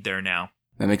to feed there now.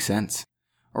 That makes sense.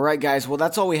 All right, guys. Well,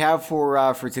 that's all we have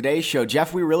for today's show.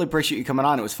 Jeff, we really appreciate you coming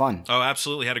on. It was fun. Oh,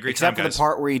 absolutely. Had a great time, guys. Except for the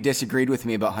part where you disagreed with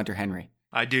me about Hunter Henry.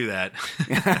 I do that.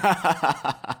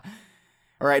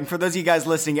 All right, and for those of you guys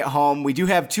listening at home, we do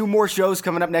have 2 more shows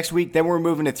coming up next week. Then we're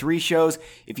moving to 3 shows.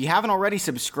 If you haven't already,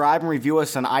 subscribe and review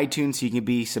us on iTunes so you can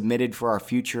be submitted for our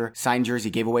future signed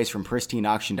jersey giveaways from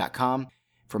pristineauction.com.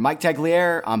 For Mike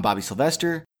Tagliere, I'm Bobby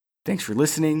Sylvester. Thanks for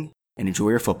listening, and enjoy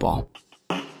your football.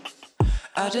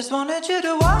 I just wanted you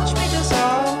to watch me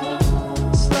dissolve.